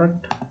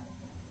product,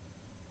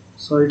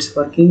 so it's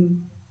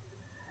working.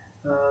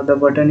 The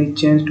button is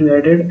changed to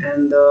added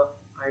and the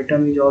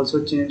item is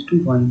also changed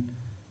to 1.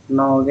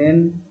 Now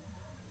again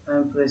I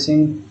am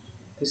pressing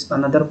this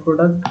another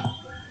product,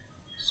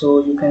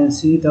 so you can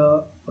see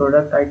the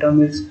product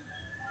item is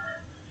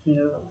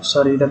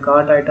the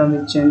cart item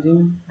is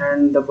changing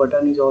and the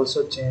button is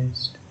also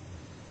changed.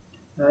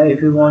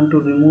 If you want to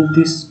remove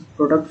this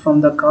product from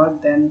the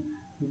cart, then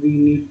we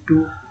need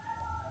to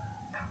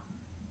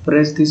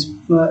press this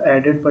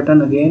added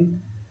button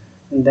again,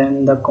 and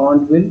then the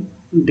count will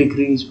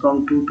decrease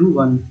from 2 to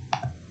 1.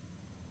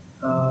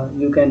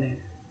 You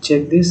can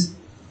check this.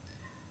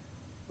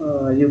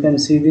 You can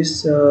see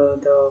this,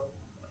 the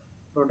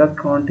product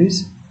count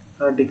is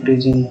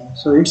decreasing,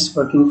 so it's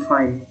working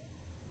fine.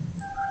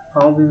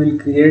 How we will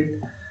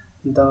create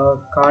the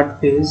cart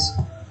page?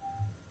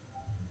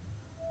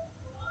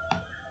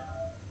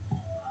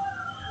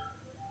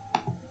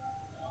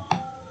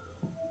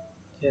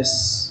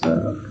 Yes,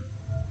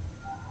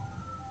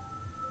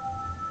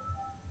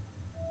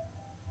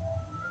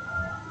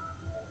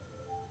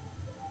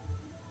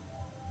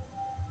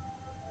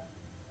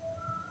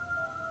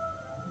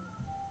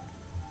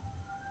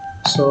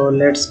 so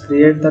let's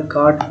create the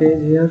cart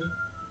page here.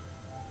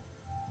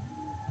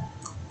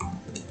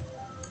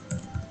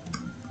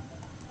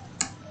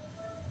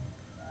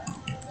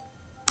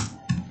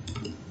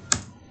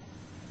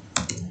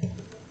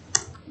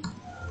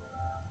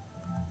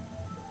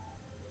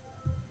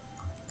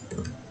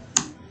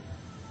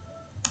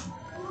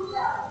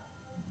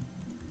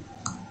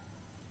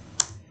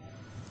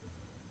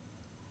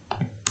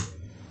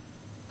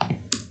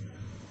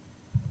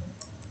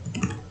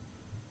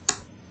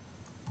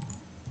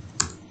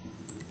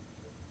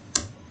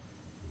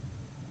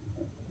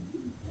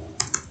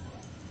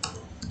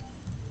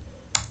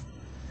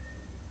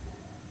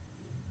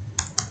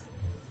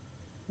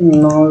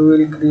 Now we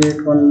will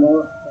create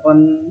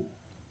one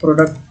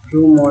product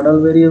view model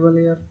variable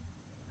here.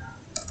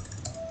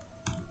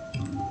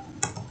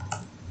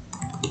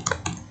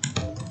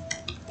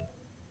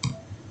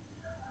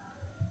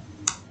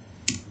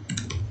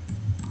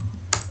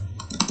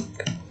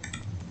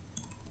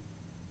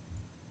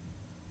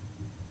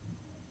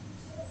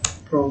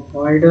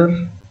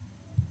 Provider,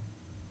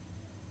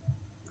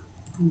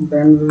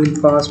 then we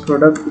will pass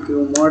product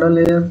view model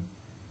here,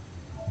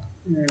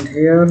 and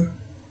here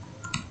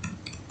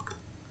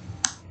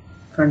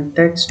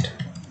context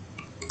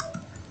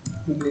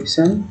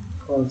listen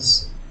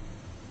false.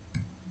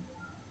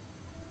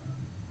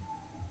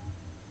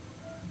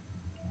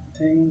 I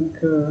think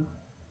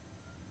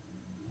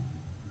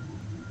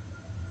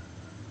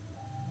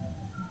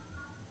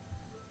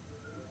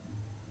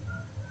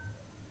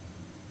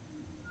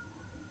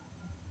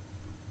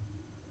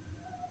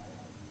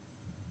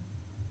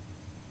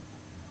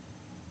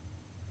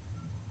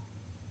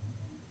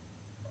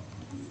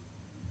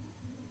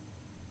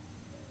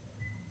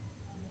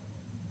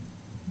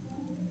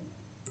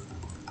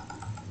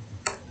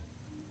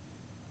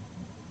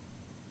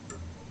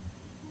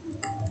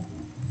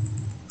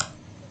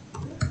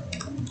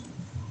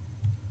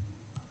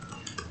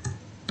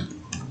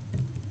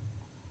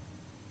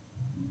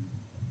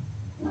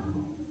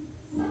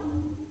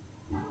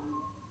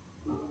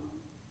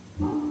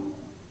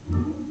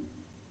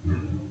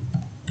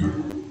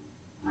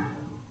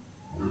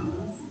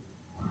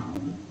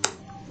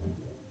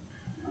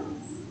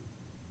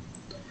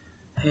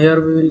here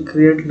we will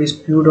create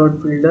list view dot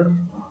builder.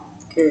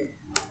 Okay,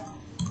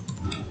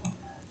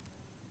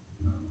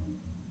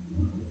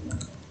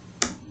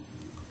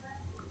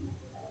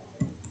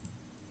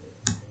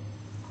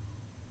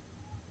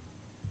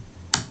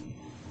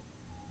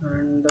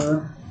 and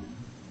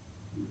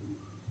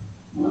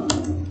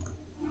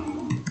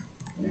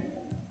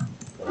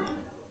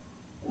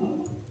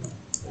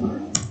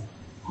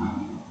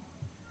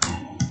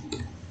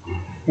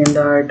in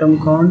the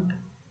item count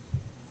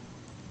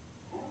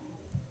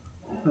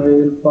we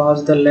will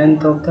pass the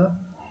length of the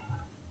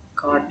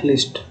cart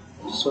list.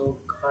 So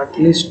cart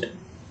list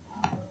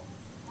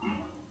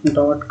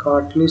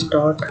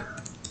dot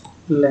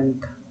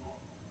length,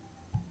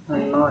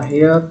 and now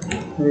here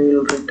we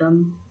will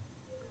return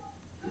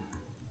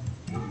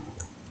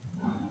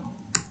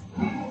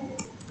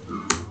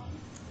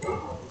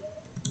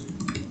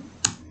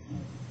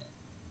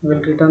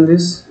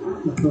this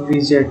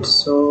widget.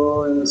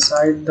 So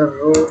inside the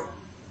row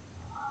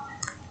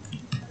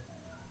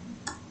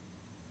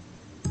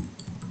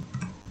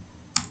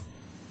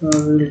we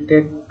will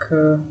take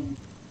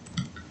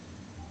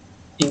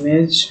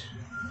image,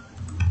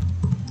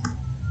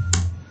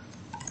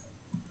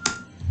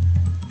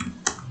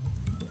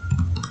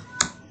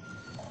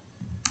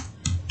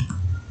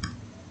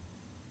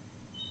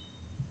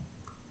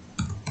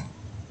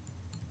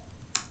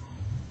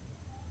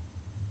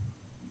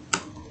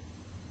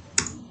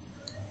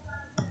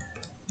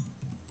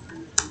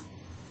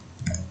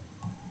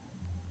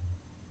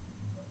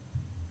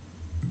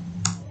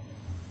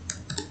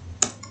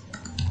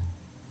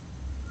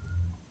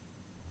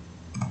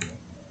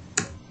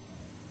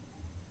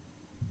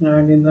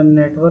 and in the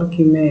network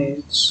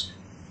image,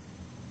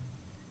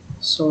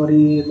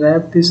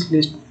 wrap this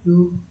list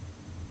view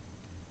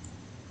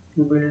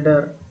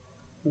builder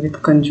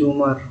with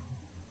consumer.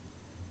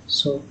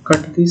 So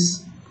cut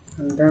this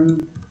and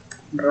then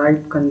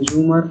write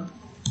consumer,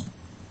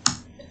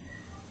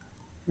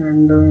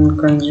 and in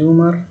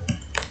consumer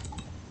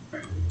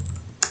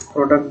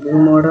product view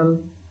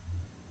model,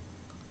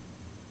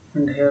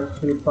 and here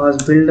we'll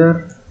pass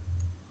builder,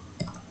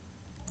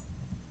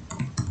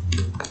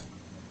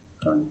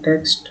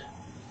 context,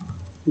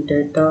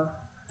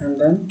 data, and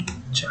then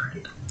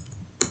child.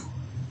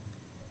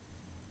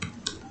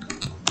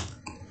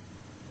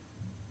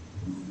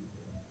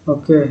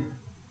 Okay,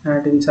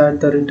 and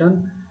inside the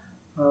return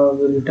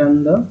we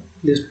return the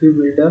list view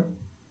builder.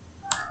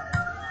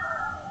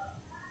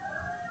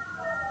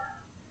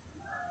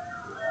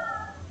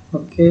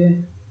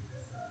 Okay,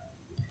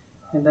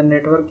 in the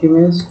network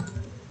image,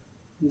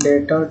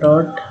 data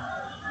dot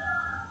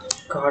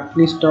cart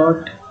list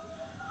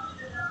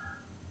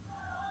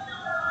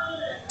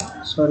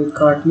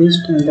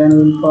and then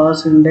we'll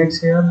pass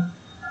index here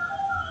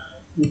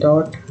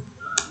dot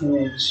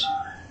image,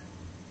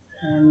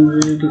 and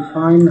we'll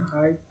define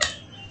height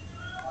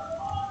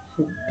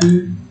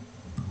 50,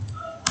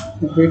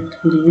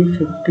 width will be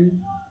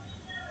 50,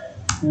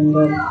 and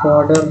the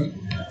border,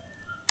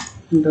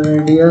 the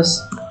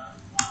radius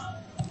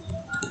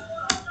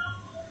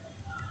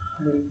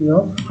will be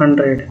of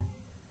 100.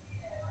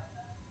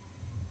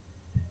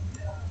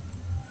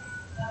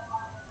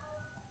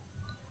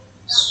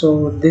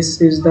 So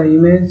this is the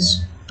image,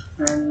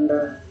 and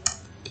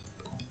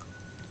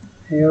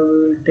here we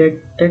will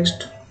take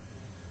text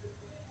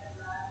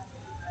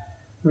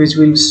which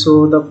will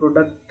show the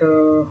product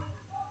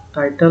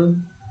title,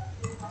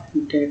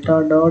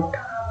 data dot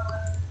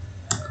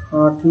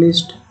cart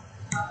list,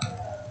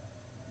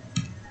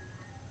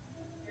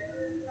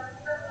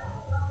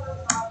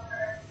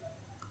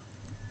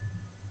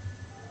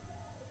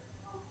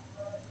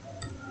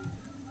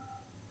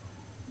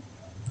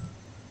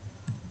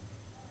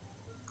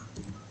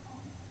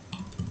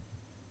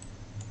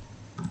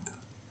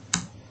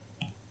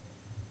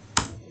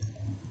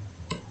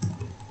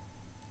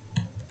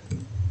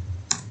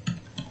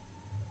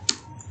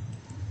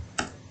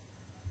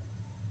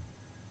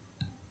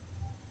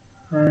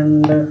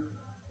 and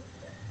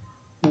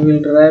we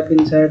will wrap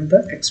inside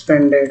the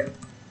expanded.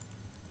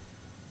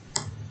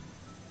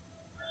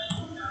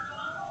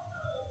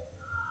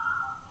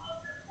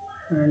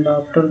 And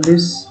after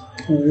this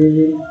we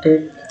will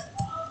take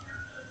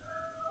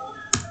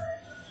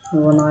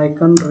one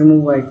icon,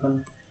 remove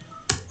icon,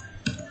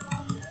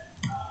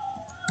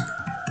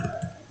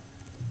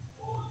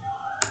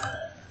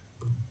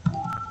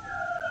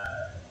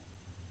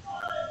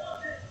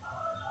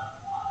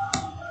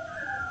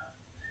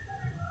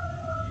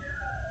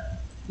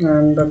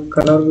 and the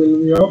color will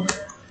be of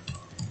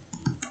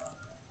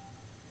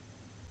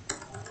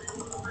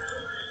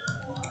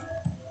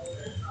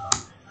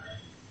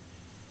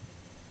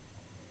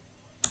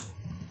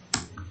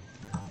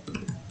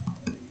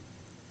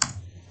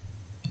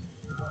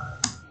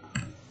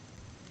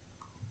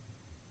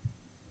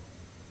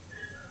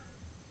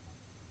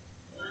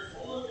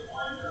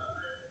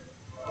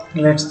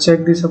let's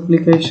check this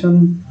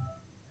application.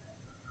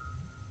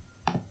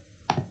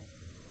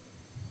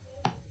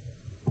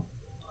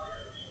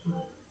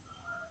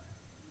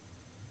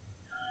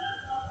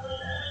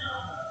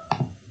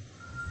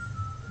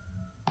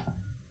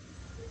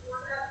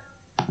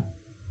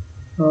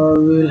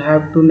 We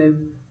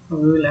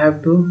will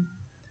have to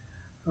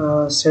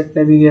set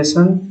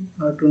navigation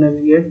to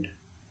navigate.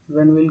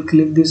 When we'll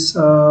click this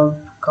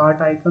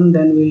cart icon,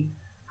 then we'll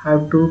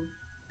have to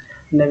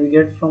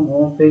navigate from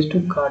home page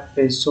to cart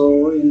page.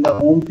 So in the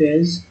home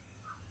page,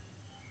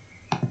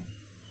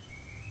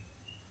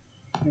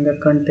 in the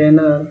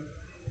container,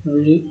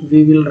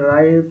 we will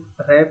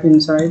wrap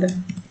inside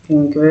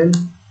inkwell,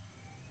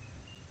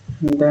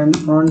 then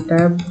on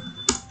tab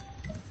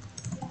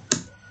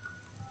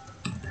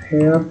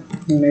here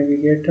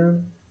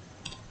navigator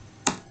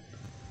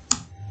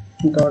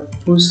dot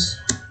push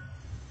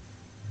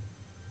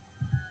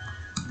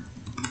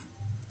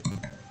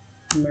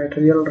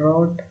material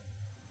route.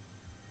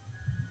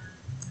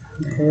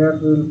 Here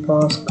we will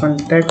pass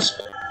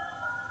context,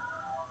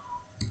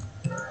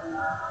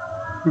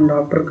 and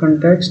after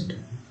context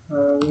we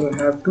will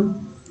have to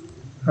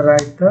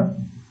write the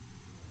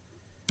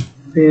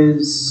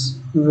page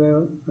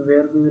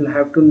where we will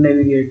have to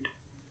navigate.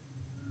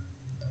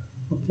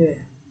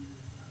 Okay,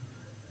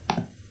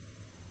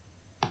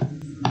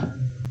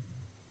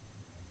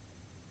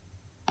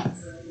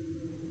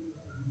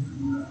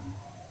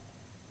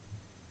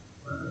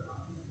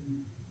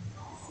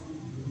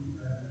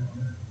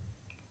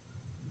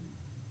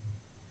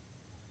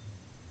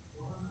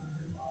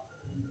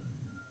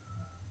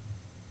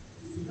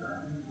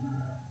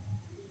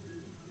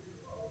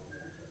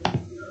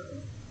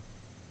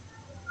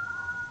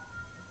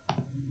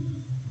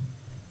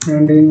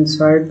 and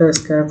inside the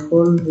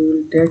scaffold we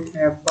will take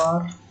app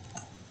bar,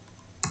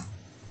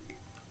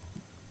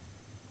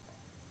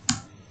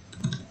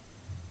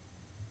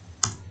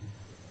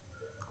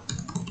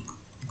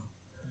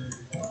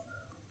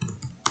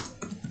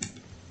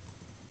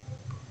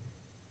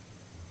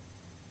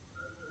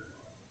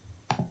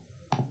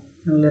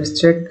 and let's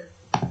check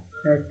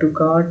add to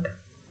cart,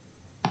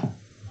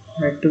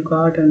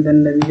 and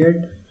then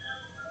navigate.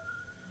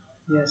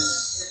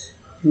 Yes,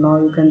 now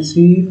you can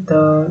see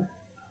the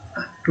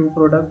two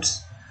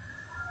products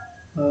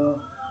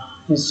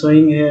is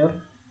showing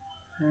here,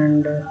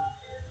 and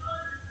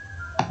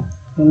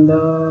in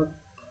the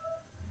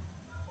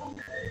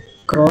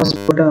cross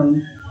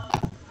button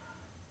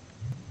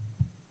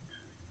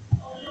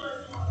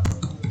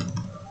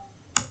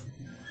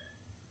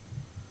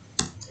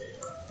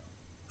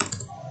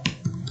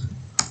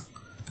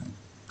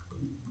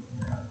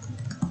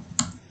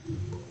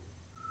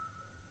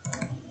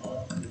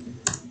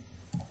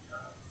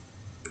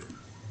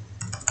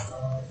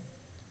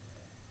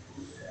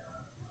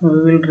we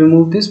will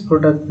remove this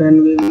product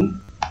when we will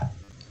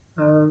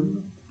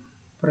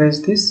press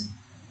this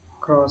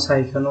cross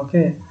icon.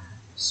 Okay,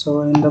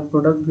 so in the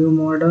product view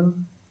model,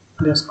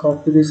 just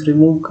copy this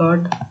remove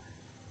cart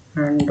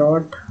and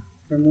dot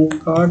remove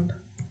cart,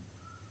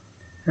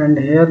 and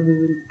here we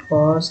will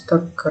pass the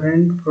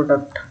current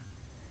product.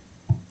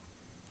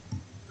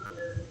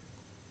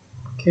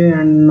 Okay,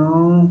 and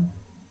now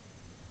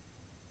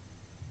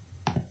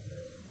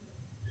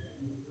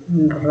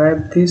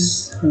wrap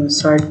this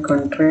inside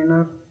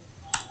container.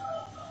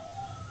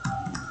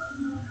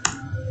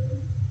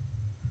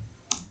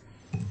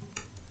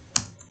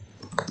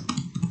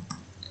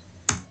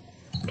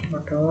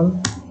 Not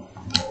all.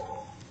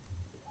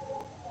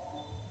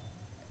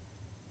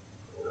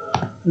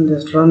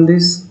 Just run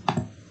this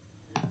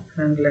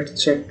and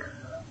let's check.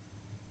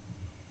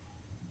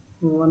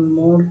 One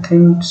more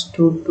things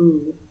to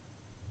do.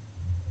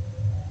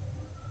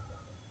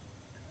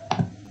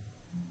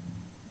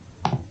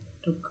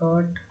 To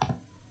cart,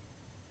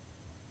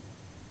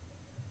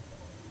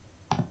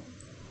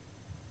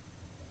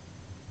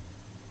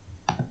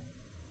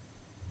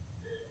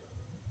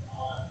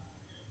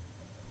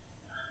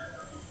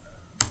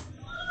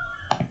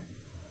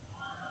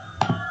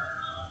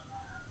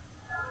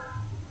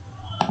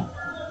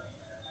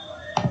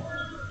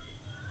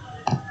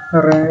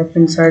 wrap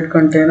inside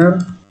container,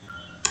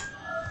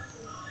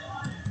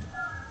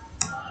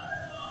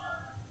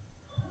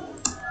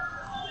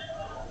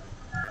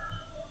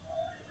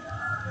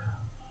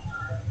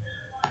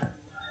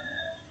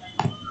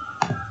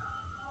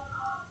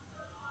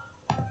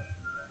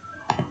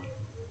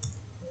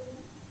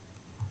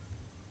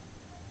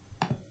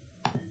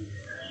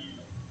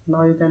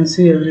 Now you can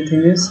see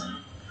everything is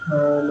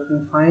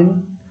looking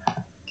fine.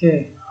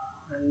 Okay,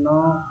 and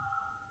now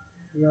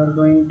we are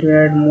going to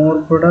add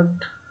more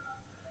product.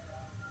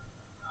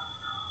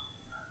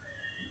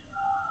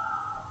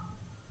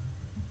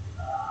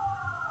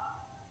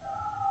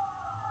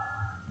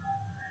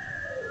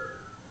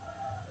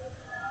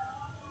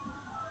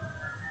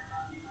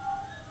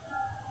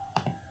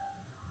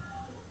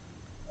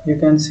 You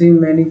can see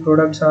many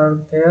products are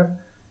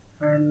there,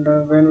 and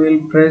when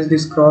we'll press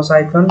this cross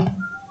icon,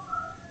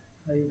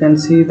 you can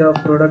see the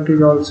product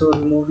is also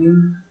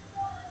removing.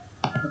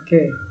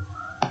 Okay,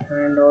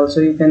 and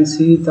also you can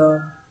see the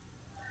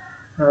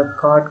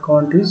cart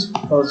count is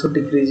also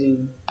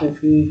decreasing.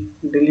 If we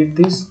delete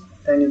this,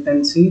 then you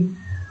can see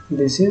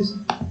this is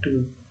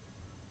 2.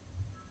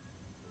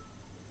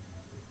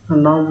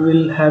 And now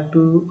we'll have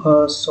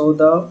to show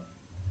the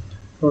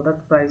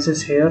product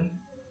prices here,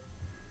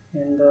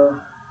 and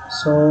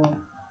so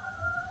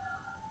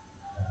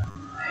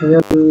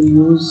here we will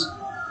use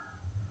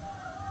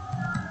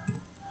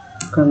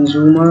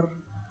consumer.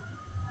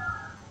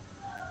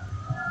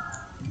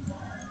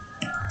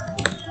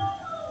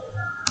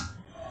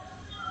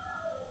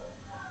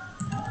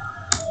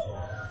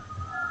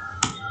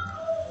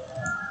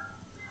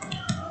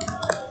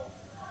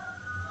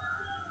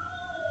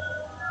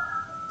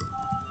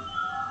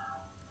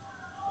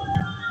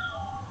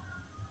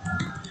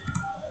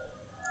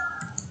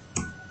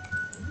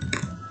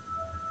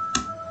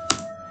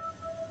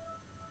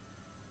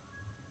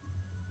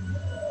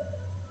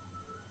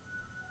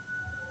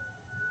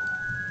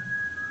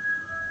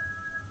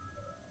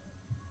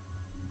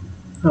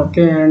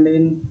 Okay, and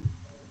in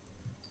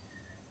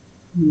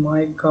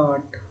my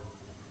cart,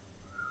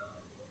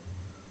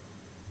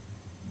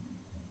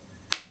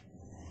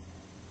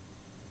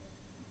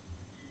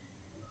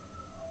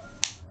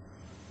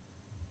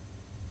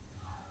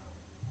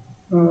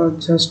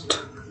 just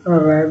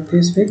wrap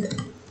this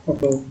with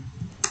okay.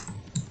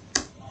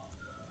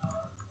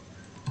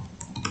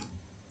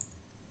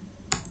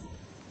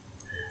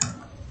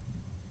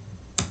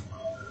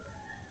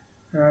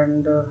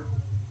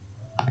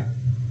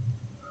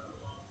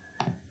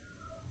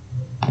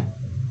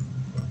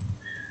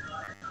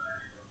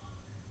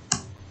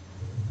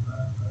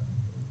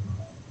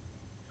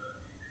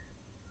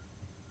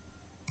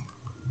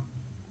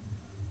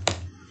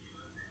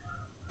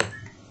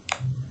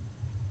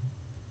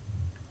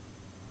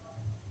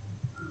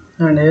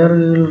 And here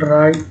we will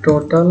write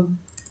total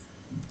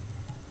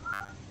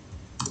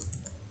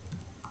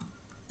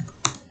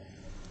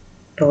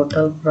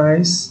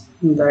price,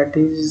 that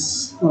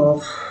is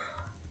of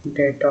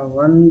data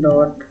 1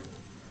 dot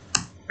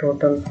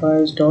total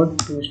price dot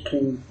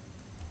toString.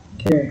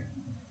 Okay,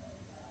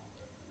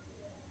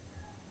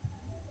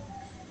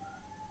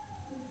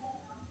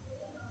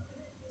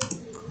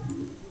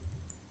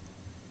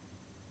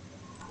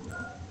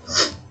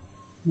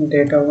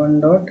 data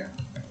 1 dot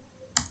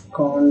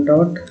count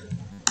dot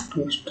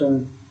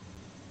toString.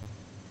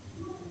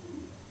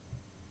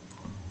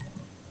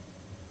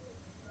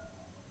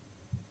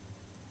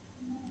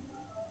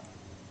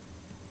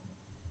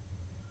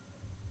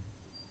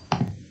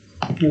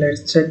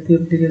 Let's check the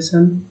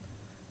application.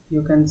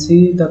 You can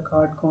see the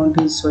cart count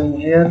is showing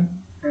here,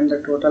 and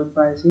the total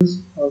price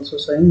is also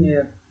showing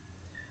here.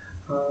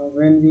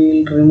 When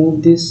we will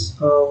remove this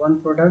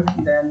one product,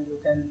 then you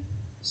can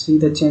see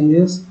the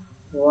changes.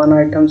 One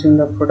items in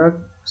the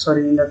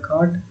in the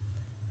cart,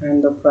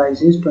 and the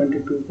price is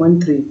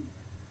 22.3.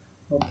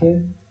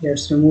 Okay,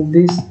 let's remove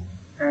this,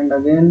 and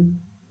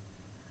again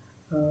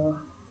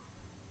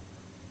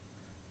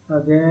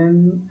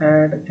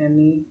add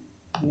any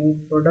new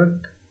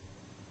product.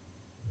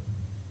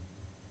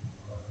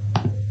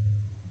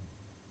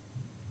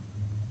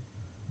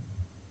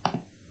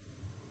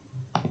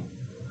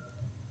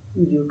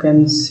 You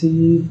can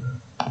see,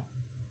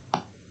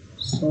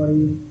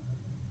 sorry,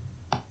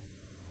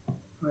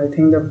 I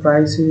think the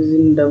price is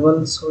in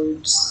double, so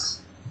it's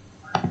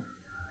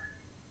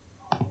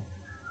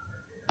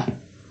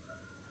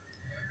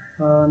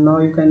now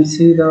you can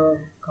see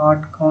the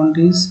cart count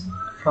is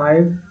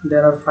 5.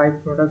 There are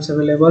 5 products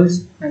available,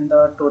 and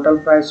the total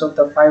price of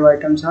the 5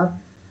 items are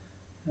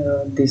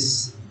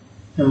this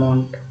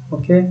amount.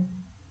 Okay,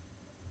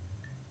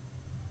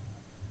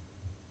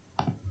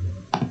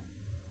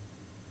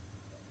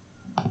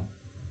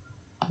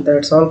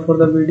 that's all for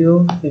the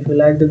video. If you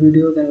like the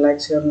video, then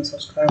like, share and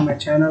subscribe my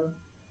channel.